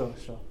office. Sure.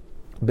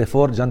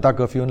 Before Janta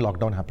curfew and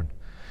lockdown happened,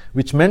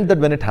 which meant that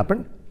when it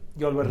happened,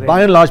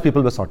 by and large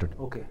people were sorted.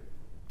 Okay.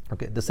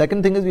 The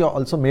second thing is we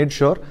also made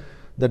sure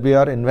that we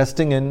are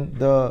investing in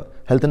the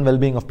health and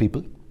well-being of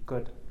people.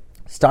 Good.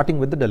 Starting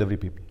with the delivery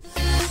people.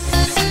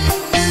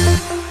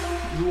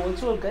 You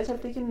also guys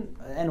have taken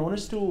an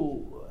onus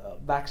to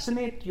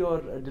vaccinate your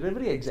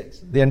delivery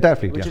execs. The entire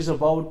fleet, which is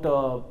about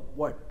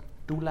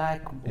 2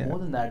 lakh, more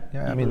than that.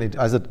 Yeah, I mean,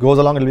 as it goes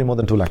along, it'll be more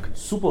than 2 lakh.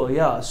 Super,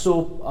 yeah.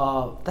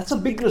 So that's a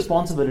big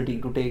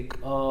responsibility to take.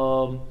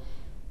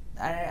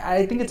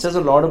 I think it says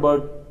a lot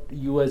about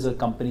you as a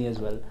company as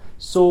well.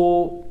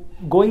 So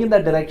going in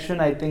that direction,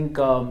 I think,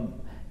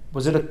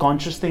 was it a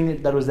conscious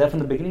thing that was there from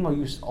the beginning, or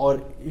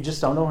you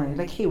just found out and you're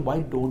like, hey, why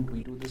don't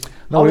we do this?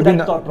 No,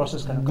 thought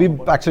process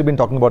we've actually been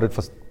talking about it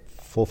for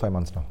 4-5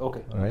 months now.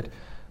 Okay. Right?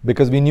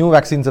 Because we knew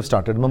vaccines have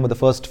started. Remember, the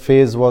first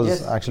phase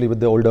was actually with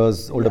the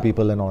older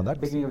people and all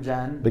that. Beginning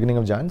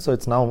of Jan. So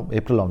it's now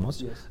April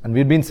almost. Yes. And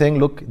we've been saying,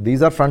 look,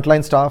 these are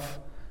frontline staff.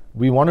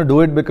 We want to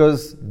do it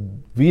because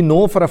we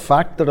know for a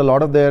fact that a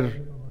lot of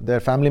their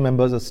family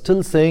members are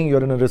still saying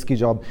you're in a risky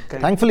job. Okay.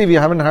 Thankfully, we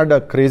haven't had a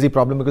crazy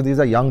problem because these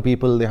are young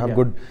people. They have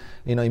good,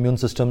 immune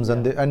systems,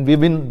 and we've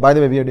been. By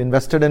the way, we had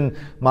invested in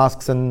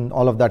masks and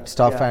all of that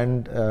stuff. Yeah.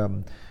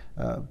 And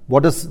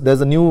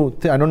there's a new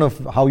thing. I don't know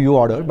how you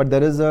order, but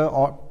there is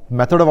a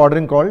method of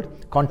ordering called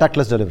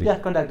contactless delivery. Yeah,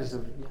 contactless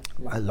delivery.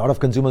 Yeah. A lot of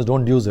consumers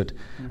don't use it,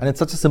 and it's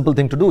such a simple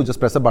thing to do. Just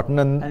press a button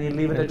and you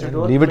leave it at your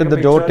door. Leave it at the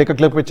door. Take a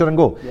click picture and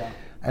go. Yeah.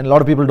 And a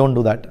lot of people don't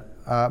do that.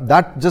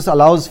 That just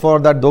allows for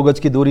that 2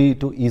 gaj ki duri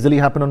to easily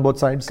happen on both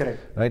sides. Correct.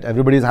 Right?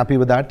 Everybody is happy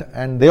with that,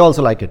 and they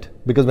also like it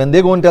because when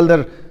they go and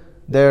tell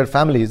their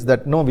families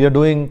that no, we are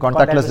doing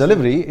contactless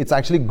delivery, it's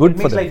actually good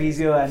for them, life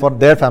easier for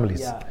their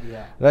families.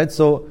 Yeah. Right?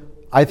 So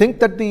I think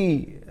that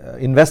the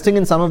investing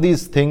in some of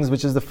these things,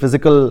 which is the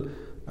physical,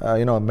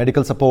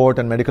 medical support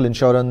and medical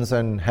insurance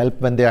and help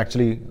when they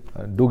actually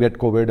do get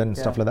COVID and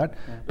stuff like that,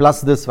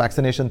 plus this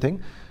vaccination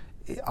thing.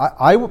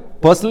 I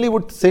personally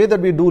would say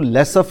that we do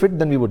less of it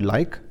than we would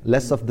like,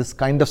 less of this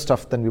kind of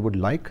stuff than we would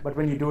like. But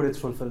when you do it, it's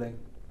fulfilling.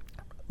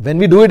 When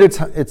we do it,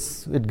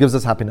 it gives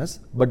us happiness.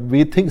 But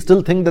we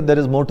still think that there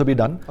is more to be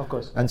done. Of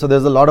course. And so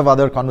there's a lot of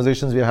other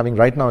conversations we are having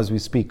right now as we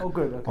speak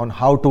Okay. on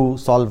how to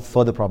solve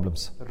further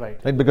problems.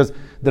 Right. Because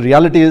the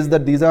reality is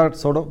that these are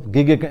sort of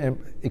gig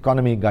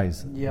economy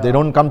guys. Yeah. They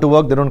don't come to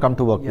work. They don't come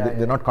to work. Yeah,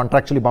 They're not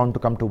contractually bound to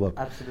come to work.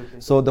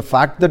 Absolutely. So the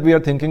fact that we are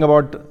thinking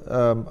about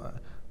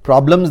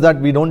problems that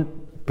we don't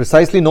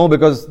precisely know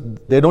because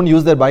they don't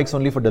use their bikes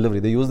only for delivery.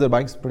 They use their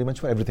bikes pretty much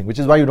for everything, which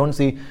is why you don't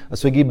see a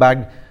Swiggy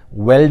bag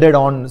welded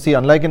on. See,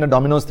 unlike in a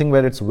Domino's thing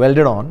where it's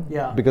welded on,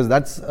 because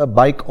that's a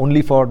bike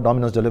only for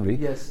Domino's delivery.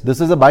 Yes. This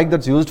is a bike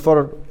that's used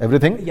for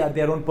everything. Yeah,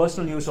 their own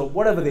personal use or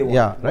whatever they want.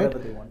 Yeah, right. Whatever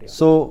they want,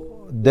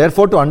 So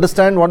therefore, to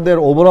understand what their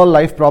overall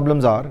life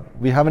problems are,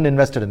 we haven't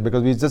invested in,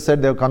 because we just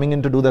said they're coming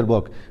in to do their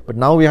work. But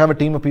now we have a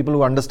team of people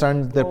who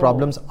understand their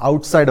problems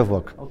outside of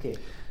work. Okay.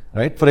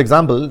 Right? For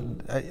example,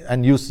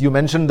 and you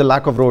mentioned the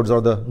lack of roads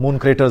or the moon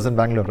craters in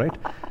Bangalore, right?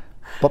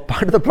 But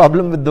part of the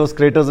problem with those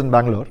craters in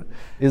Bangalore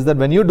is that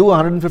when you do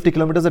 150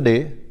 kilometers a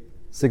day,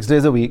 6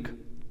 days a week,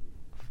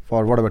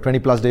 for whatever, 20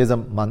 plus days a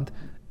month,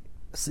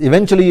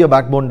 eventually your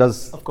backbone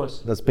does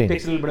pain.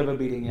 Takes a little bit of a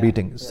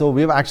beating. Yeah. So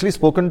we've actually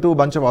spoken to a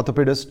bunch of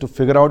orthopedists to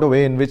figure out a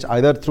way in which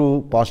either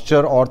through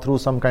posture or through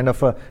some kind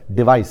of a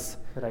device,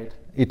 right,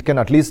 it can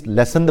at least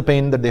lessen the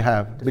pain that they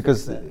have,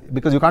 because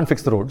you can't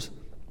fix the roads.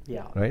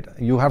 Yeah. Right.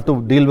 You have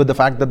to deal with the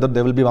fact that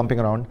they will be bumping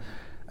around,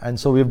 and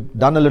so we've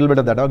done a little bit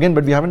of that again,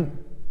 but we haven't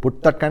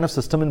put that kind of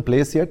system in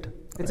place yet.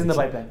 It's in the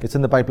pipeline. It's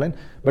in the pipeline.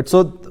 But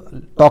so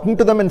talking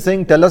to them and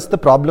saying, tell us the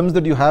problems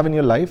that you have in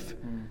your life.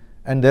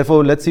 And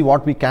therefore, let's see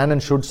what we can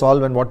and should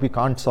solve and what we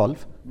can't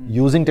solve,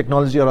 using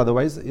technology or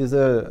otherwise, is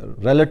a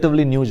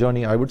relatively new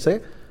journey, I would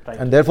say. Right.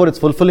 And therefore, it's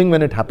fulfilling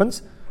when it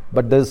happens,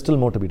 but there's still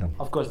more to be done.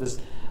 Of course, this,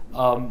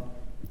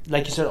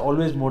 like you said,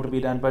 always more to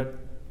be done. But,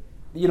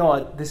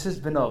 this has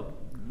been a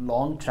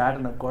long chat,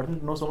 and I've gotten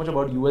to know so much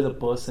about you as a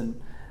person.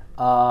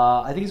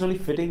 I think it's only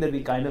fitting that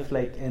we kind of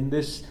like end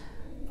this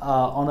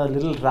on a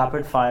little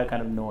rapid fire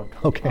kind of note.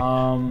 Okay.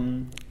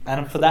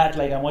 And for that,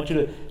 I want you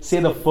to say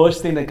the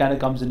first thing that kind of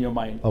comes in your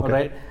mind.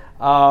 Okay.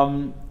 All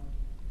right.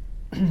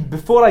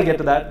 Before I get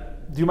to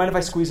that, do you mind if I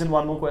squeeze in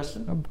one more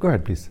question? Go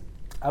ahead, please.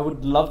 I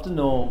would love to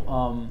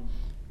know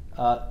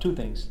two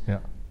things. Yeah.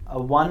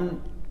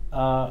 One,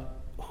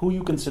 who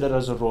you consider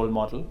as a role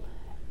model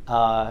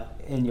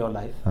in your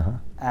life,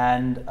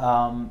 and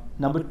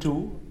number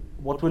two,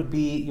 what would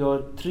be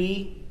your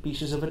 3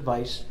 pieces of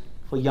advice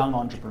for young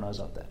entrepreneurs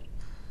out there?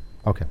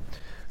 Okay.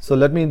 So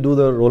let me do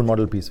the role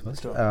model piece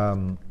first. Sure.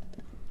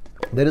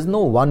 There is no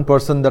one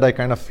person that I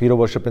kind of hero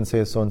worship and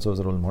say so-and-so is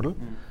a role model.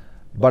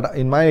 But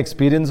in my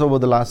experience over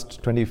the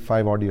last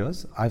 25 odd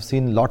years, I've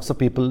seen lots of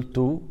people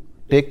to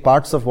take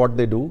parts of what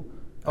they do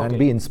and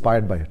be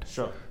inspired by it.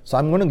 Sure. So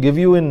I'm going to give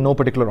you in no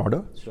particular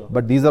order,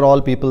 but these are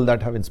all people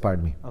that have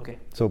inspired me. Okay.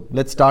 So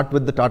let's start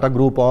with the Tata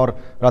Group, or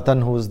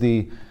Ratan, who's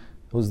the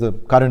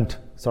current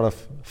sort of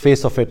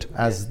face of it,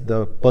 as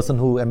the person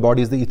who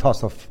embodies the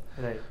ethos of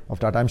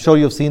Tata. I'm sure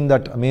you've seen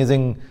that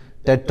amazing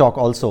TED talk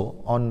also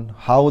on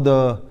how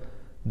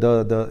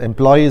the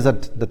employees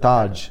at the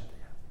Taj,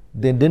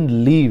 they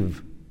didn't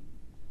leave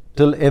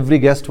till every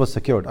guest was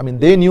secured. I mean,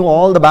 they knew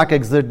all the back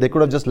exit. They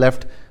could have just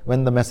left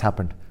when the mess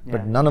happened,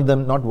 but none of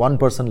them, not one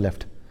person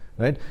left.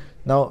 Right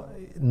now,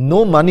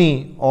 no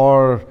money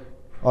or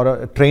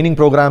a training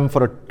program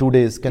for 2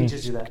 days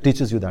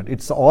teaches you that.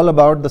 It's all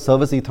about the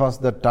service ethos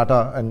that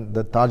Tata and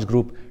the Taj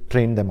Group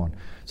trained them on.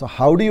 So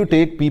how do you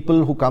take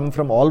people who come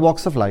from all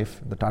walks of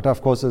life? The Tata,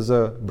 of course, is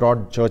a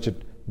broad church.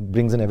 It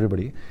brings in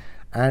everybody.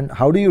 And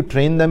how do you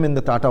train them in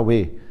the Tata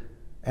way?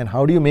 And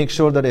how do you make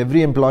sure that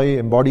every employee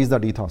embodies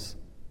that ethos?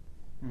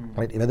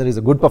 Right? Whether he's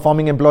a good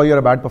performing employee or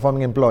a bad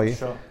performing employee,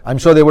 I'm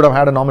sure they would have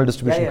had a normal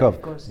distribution curve.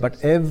 Of course,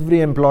 but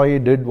every employee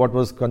did what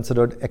was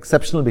considered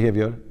exceptional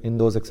behavior in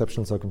those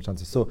exceptional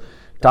circumstances. So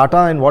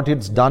Tata and what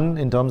it's done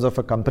in terms of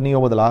a company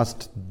over the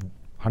last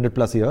 100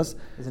 plus years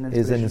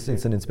is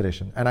an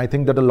inspiration. And I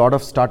think that a lot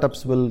of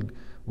startups will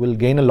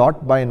gain a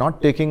lot by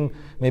not taking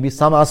maybe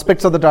some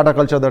aspects of the Tata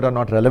culture that are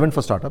not relevant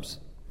for startups,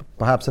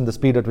 perhaps in the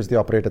speed at which they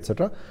operate,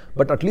 etc.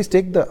 But at least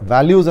take the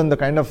values and the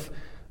kind of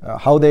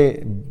how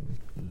they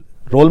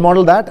role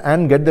model that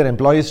and get their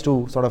employees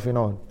to sort of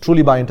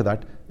truly buy into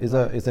that is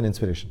an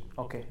inspiration.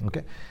 Okay.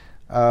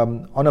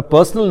 On a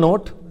personal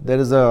note, there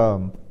is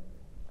the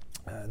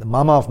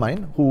mama of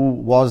mine who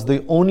was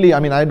the only.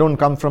 I mean, I don't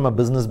come from a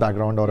business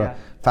background or a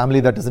family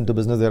that is into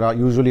business. There are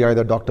usually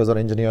either doctors or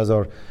engineers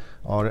or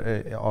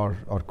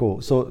co.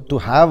 So to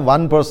have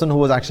one person who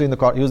was actually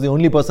he was the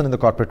only person in the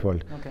corporate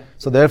world. Okay.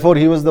 So therefore,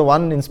 he was the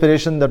one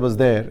inspiration that was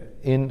there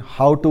in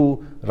how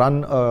to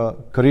run a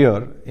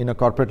career in a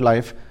corporate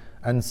life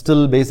and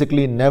still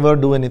basically never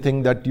do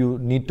anything that you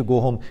need to go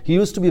home. He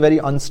used to be very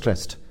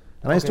unstressed.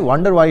 And I used to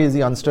wonder, why is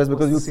he unstressed?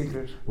 Because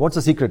what's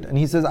the secret? And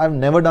he says, I've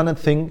never done a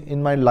thing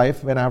in my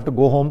life when I have to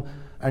go home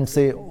and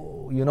say,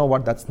 oh, you know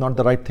what, that's not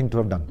the right thing to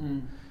have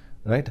done.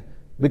 Right?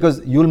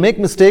 Because you'll make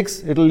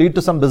mistakes, it'll lead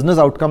to some business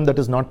outcome that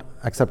is not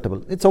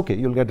acceptable. It's okay,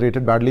 you'll get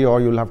rated badly or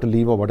you'll have to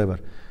leave or whatever.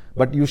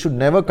 But you should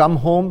never come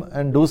home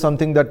and do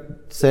something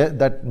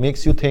that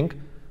makes you think,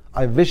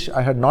 I wish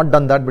I had not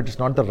done that, but it's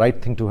not the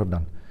right thing to have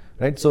done.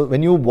 Right? So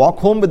when you walk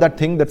home with that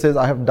thing that says,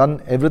 I have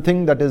done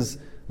everything that is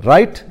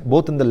right,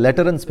 both in the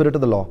letter and spirit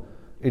of the law,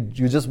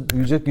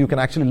 you can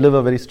actually live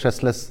a very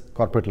stressless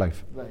corporate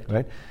life.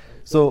 Right?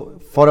 So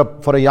for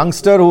a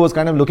youngster who was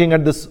kind of looking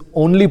at this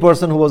only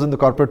person who was in the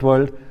corporate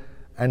world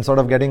and sort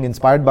of getting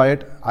inspired by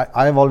it,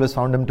 I've always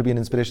found him to be an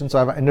inspiration. So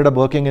I've ended up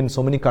working in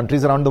so many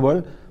countries around the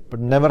world,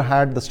 but never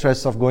had the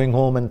stress of going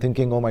home and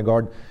thinking, oh my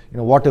God,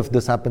 what if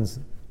this happens?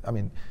 I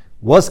mean,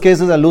 worst case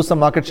is I lose some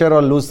market share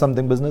or lose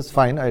something business.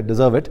 Fine, I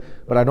deserve it,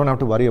 but I don't have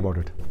to worry about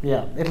it.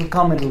 Yeah, it'll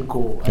come, it'll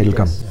go. It'll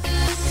come.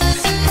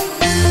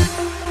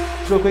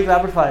 do a quick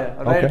rapid fire.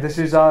 All right. Okay. This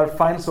is our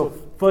final. So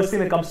first thing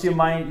that comes to your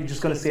mind, you're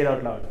just gonna say it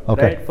out loud.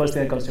 Okay. Right. First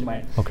thing that comes to your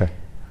mind. Okay.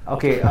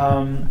 Okay.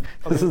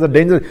 This is a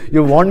danger.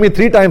 You warned me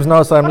 3 times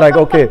now, so I'm like,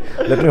 okay,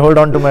 let me hold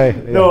on to my.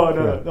 No.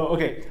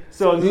 Okay.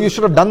 So You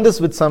should have done this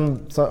with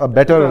a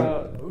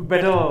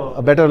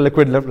better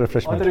liquid I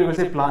refreshment. thought you were going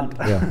to say plant.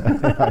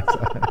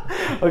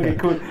 Yeah. Okay,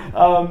 cool.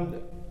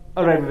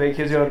 All right, Vivek,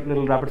 here's your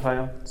little rapid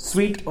fire.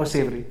 Sweet or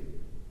savory?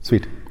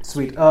 Sweet.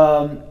 Sweet.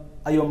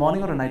 Are you a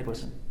morning or a night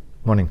person?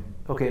 Morning.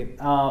 Okay.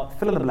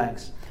 Fill in the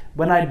blanks.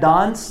 When I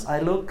dance, I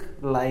look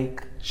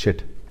like...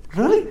 Shit.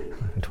 Really?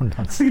 I don't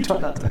dance. You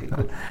don't dance. Okay,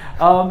 cool.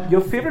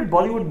 Your favorite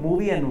Bollywood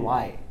movie and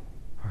why?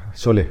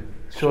 Sholay.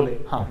 Sholay.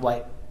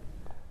 Why?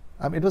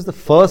 It was the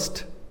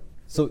first.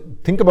 So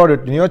think about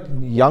it. When you're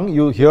young,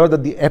 you hear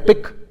that the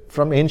epic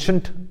from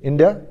ancient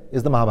India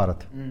is the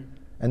Mahabharata.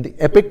 And the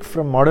epic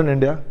from modern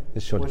India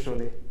is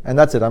Sholay. And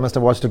that's it. I must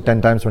have watched it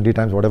 10 times, 20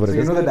 times, whatever So it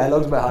you is. know the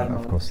dialogues by heart now?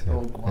 Of course. Yeah. Oh,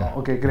 wow. Yeah.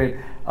 Okay, great.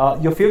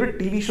 Your favorite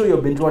TV show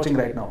you're binge watching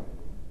right now?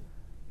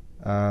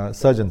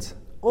 Surgeons.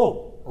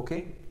 Oh,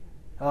 okay.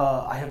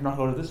 I have not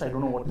heard of this. I don't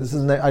know what This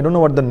is. I don't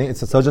know what the name.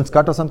 It's a Surgeon's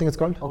Cut or something. It's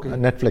called. Okay.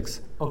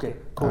 Netflix. Okay,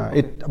 cool.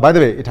 By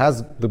the way, it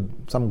has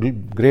some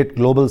great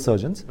global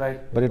surgeons. Right.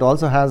 But it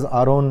also has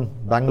our own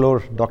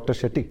Bangalore Dr.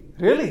 Shetty.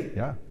 Really?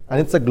 Yeah. And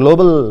it's a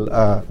global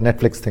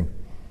Netflix thing.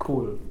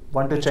 Cool.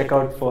 One to check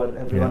out for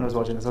everyone who's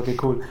watching this. Okay,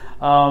 cool.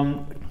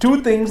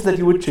 2 things that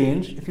you would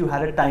change if you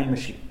had a time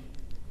machine.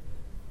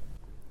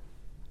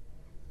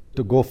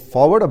 To go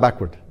forward or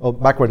backward? Oh,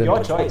 backward.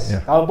 Your choice.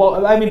 Yeah.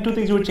 2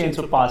 things you would change.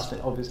 So past,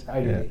 obviously,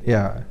 ideally.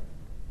 Yeah.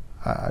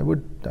 I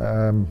would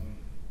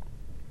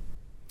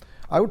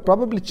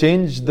probably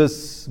change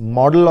this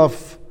model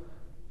of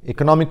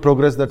economic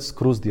progress that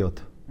screws the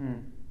earth.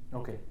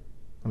 Okay.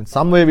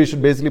 Some way we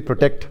should basically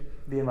protect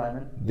The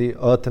environment. the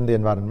earth and the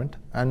environment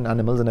and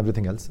animals and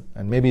everything else.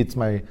 And maybe it's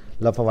my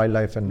love for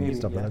wildlife and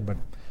stuff like that. But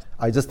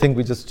I just think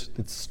it's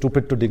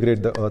stupid to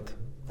degrade the earth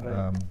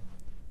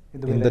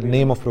in the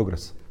name of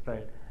progress.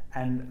 Right.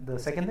 And the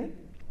second thing?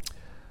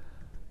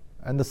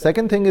 And the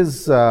second thing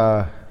is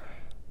I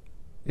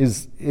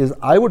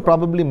would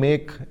probably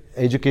make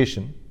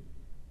education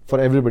for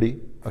everybody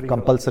a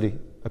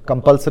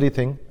compulsory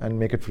thing and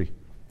make it free.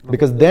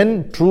 Because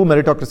then true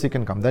meritocracy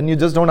can come. Then you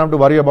just don't have to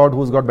worry about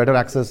who's got better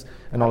access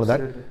and all of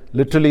that.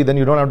 Literally, then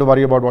you don't have to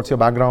worry about what's your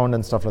background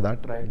and stuff like that.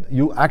 Right.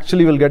 You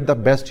actually will get the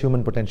best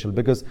human potential.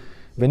 Because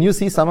when you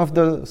see some of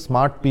the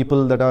smart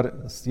people that are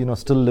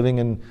still living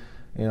in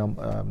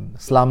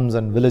slums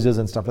and villages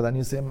and stuff like that, and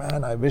you say,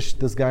 man, I wish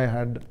this guy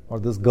had or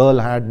this girl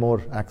had more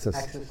access.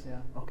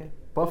 Yeah. Okay.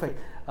 Perfect.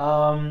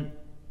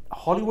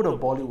 Hollywood or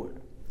Bollywood?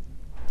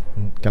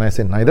 Can I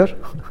say neither?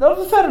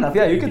 No, fair enough.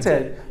 Yeah, you can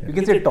say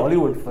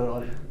Tollywood for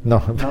all. No,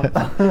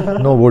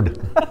 no wood.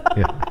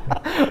 Yeah.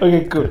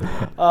 Okay, cool.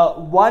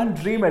 One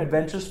dream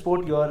adventure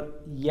sport you're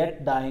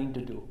yet dying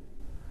to do.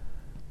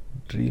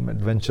 Dream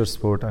adventure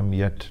sport I'm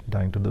yet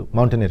dying to do.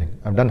 Mountaineering.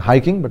 I've done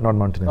hiking, but not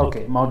mountaineering.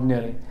 Okay,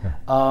 mountaineering.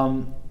 Yeah.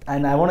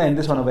 And I want to end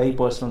this on a very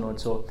personal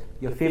note. So,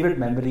 your favorite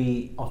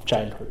memory of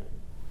childhood?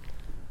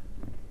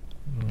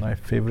 My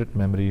favorite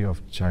memory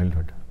of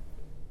childhood.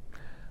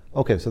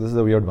 Okay, so this is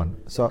a weird one.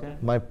 So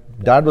my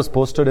dad was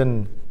posted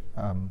in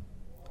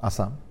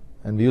Assam,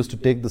 and we used to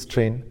take this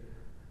train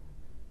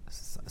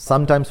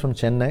sometimes from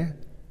Chennai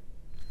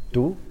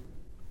to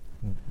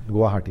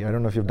Guwahati. I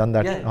don't know if you've done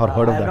that or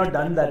heard of that. I have not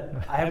done that.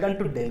 I have done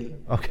to Delhi.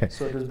 Okay.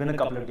 So it has been a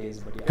couple of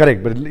days. But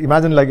Correct, but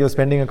imagine like you're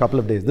spending a couple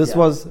of days. This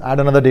was add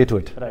another day to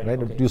it, right?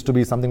 Okay. It used to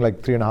be something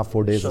like 3.5,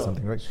 4 days or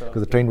something, right?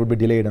 Because the train would be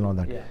delayed and all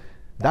that. Yeah.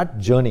 That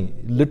journey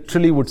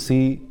literally would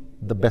see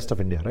the best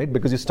of India, right?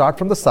 Because you start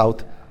from the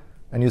south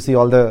and you see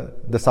all the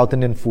South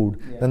Indian food.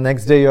 The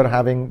next day you're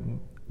having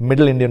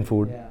Middle Indian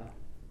food. Yeah.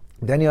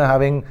 Then you're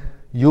having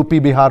UP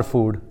Bihar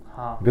food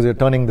because you're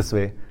turning this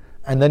way.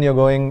 And then you're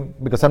going,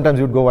 because sometimes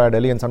you'd go via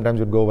Delhi and sometimes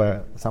you'd go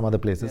via some other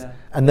places. Yeah.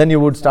 And then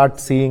you would start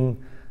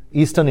seeing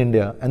Eastern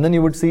India and then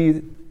you would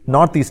see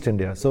Northeast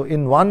India. So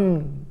in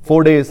one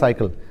 4-day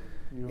cycle,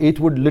 it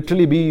would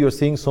literally be you're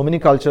seeing so many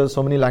cultures,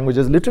 so many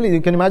languages. Literally, you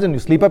can imagine you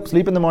sleep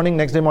in the morning,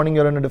 next day morning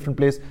you're in a different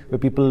place where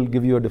people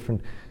give you a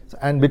different.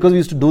 And because we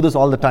used to do this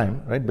all the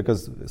time, right?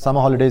 Because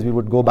summer holidays we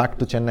would go back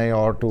to Chennai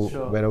or to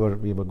wherever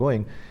we were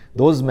going.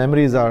 Those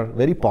memories are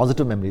very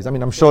positive memories. I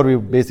mean, I'm sure we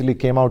basically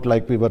came out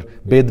like we were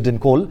bathed in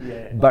coal,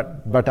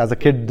 but as a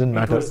kid, it didn't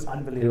matter.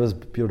 It was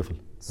beautiful,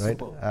 right?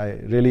 Super. I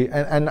really,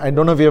 and I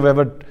don't know if you have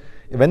ever,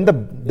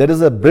 there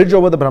is a bridge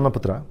over the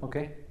Brahmaputra.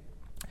 Okay.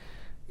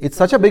 It's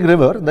such a big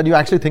river that you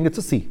actually think it's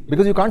a sea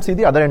because you can't see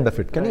the other end of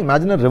it. Can you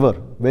imagine a river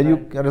where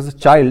you, as a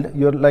child,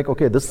 you're like,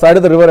 okay, this side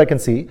of the river I can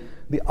see,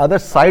 the other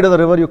side of the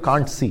river you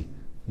can't see.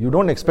 You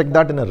don't expect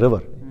that in a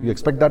river. You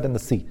expect that in the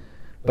sea.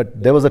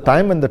 But there was a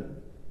time when the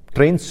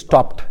train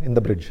stopped in the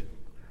bridge.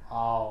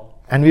 Wow.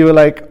 And we were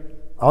like,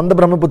 on the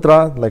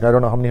Brahmaputra, like I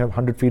don't know how many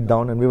 100 feet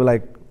down, and we were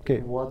like, okay,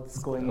 what's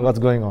going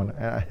on?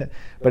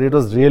 But it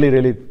was really,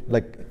 really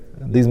like,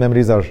 these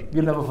memories are...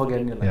 You'll never forget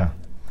in your life.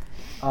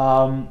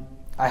 Yeah.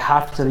 I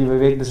have to tell you,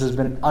 Vivek, this has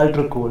been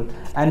ultra cool.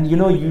 And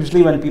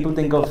usually when people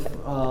think of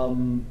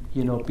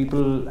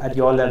people at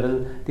your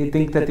level, they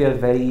think that they are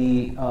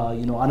very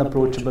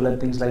unapproachable and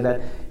things like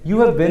that. You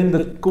have been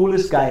the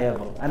coolest guy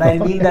ever, and I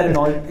mean that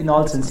in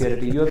all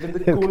sincerity. You have been the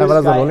coolest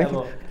Cameras guy are rolling.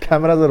 ever.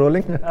 Cameras are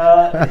rolling.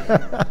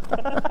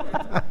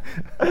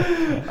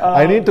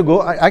 I need to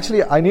go.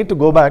 I need to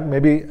go back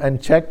maybe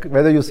and check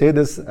whether you say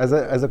this as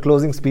a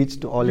closing speech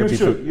to all your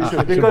people. You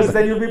should, because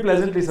then you'll be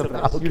pleasantly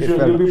surprised. Okay,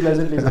 You'll be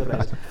pleasantly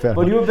surprised.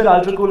 But you've been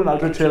ultra cool and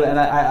ultra chill, and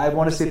I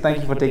want to say thank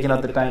you for taking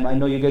out the time. I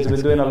know you guys have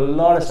been doing a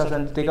lot of stuff,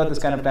 and to take out this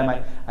kind of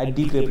time, I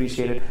deeply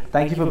appreciate it.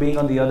 Thank you for being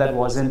on the year that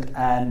wasn't,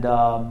 and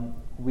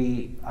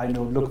I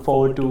look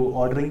forward to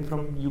ordering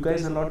from you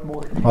guys a lot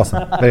more.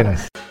 Awesome, very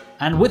nice.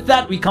 And with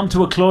that, we come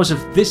to a close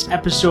of this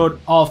episode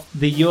of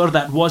The Year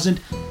That Wasn't,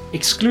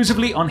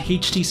 exclusively on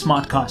HT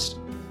Smartcast.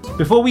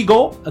 Before we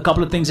go, a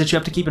couple of things that you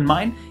have to keep in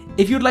mind.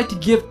 If you'd like to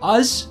give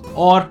us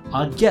or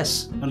our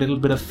guests a little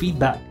bit of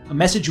feedback, a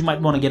message you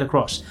might want to get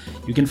across,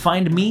 you can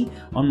find me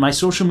on my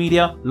social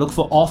media. Look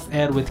for Off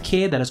Air with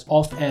K, that is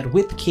Off Air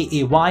with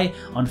K-A-Y,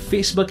 on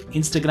Facebook,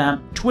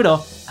 Instagram, Twitter,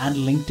 and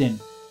LinkedIn.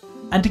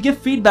 And to give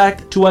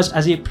feedback to us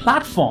as a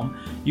platform,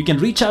 you can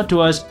reach out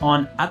to us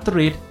on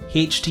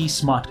 @HT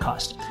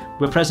Smartcast.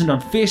 We're present on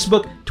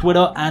Facebook,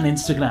 Twitter, and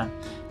Instagram.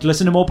 To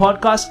listen to more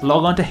podcasts,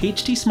 log on to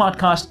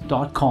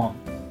htsmartcast.com.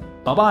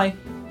 Bye-bye.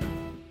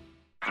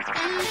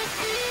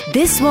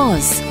 This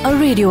was a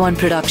Radio 1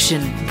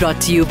 production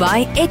brought to you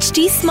by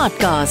HT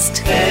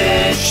Smartcast.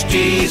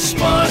 HT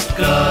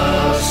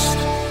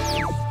Smartcast.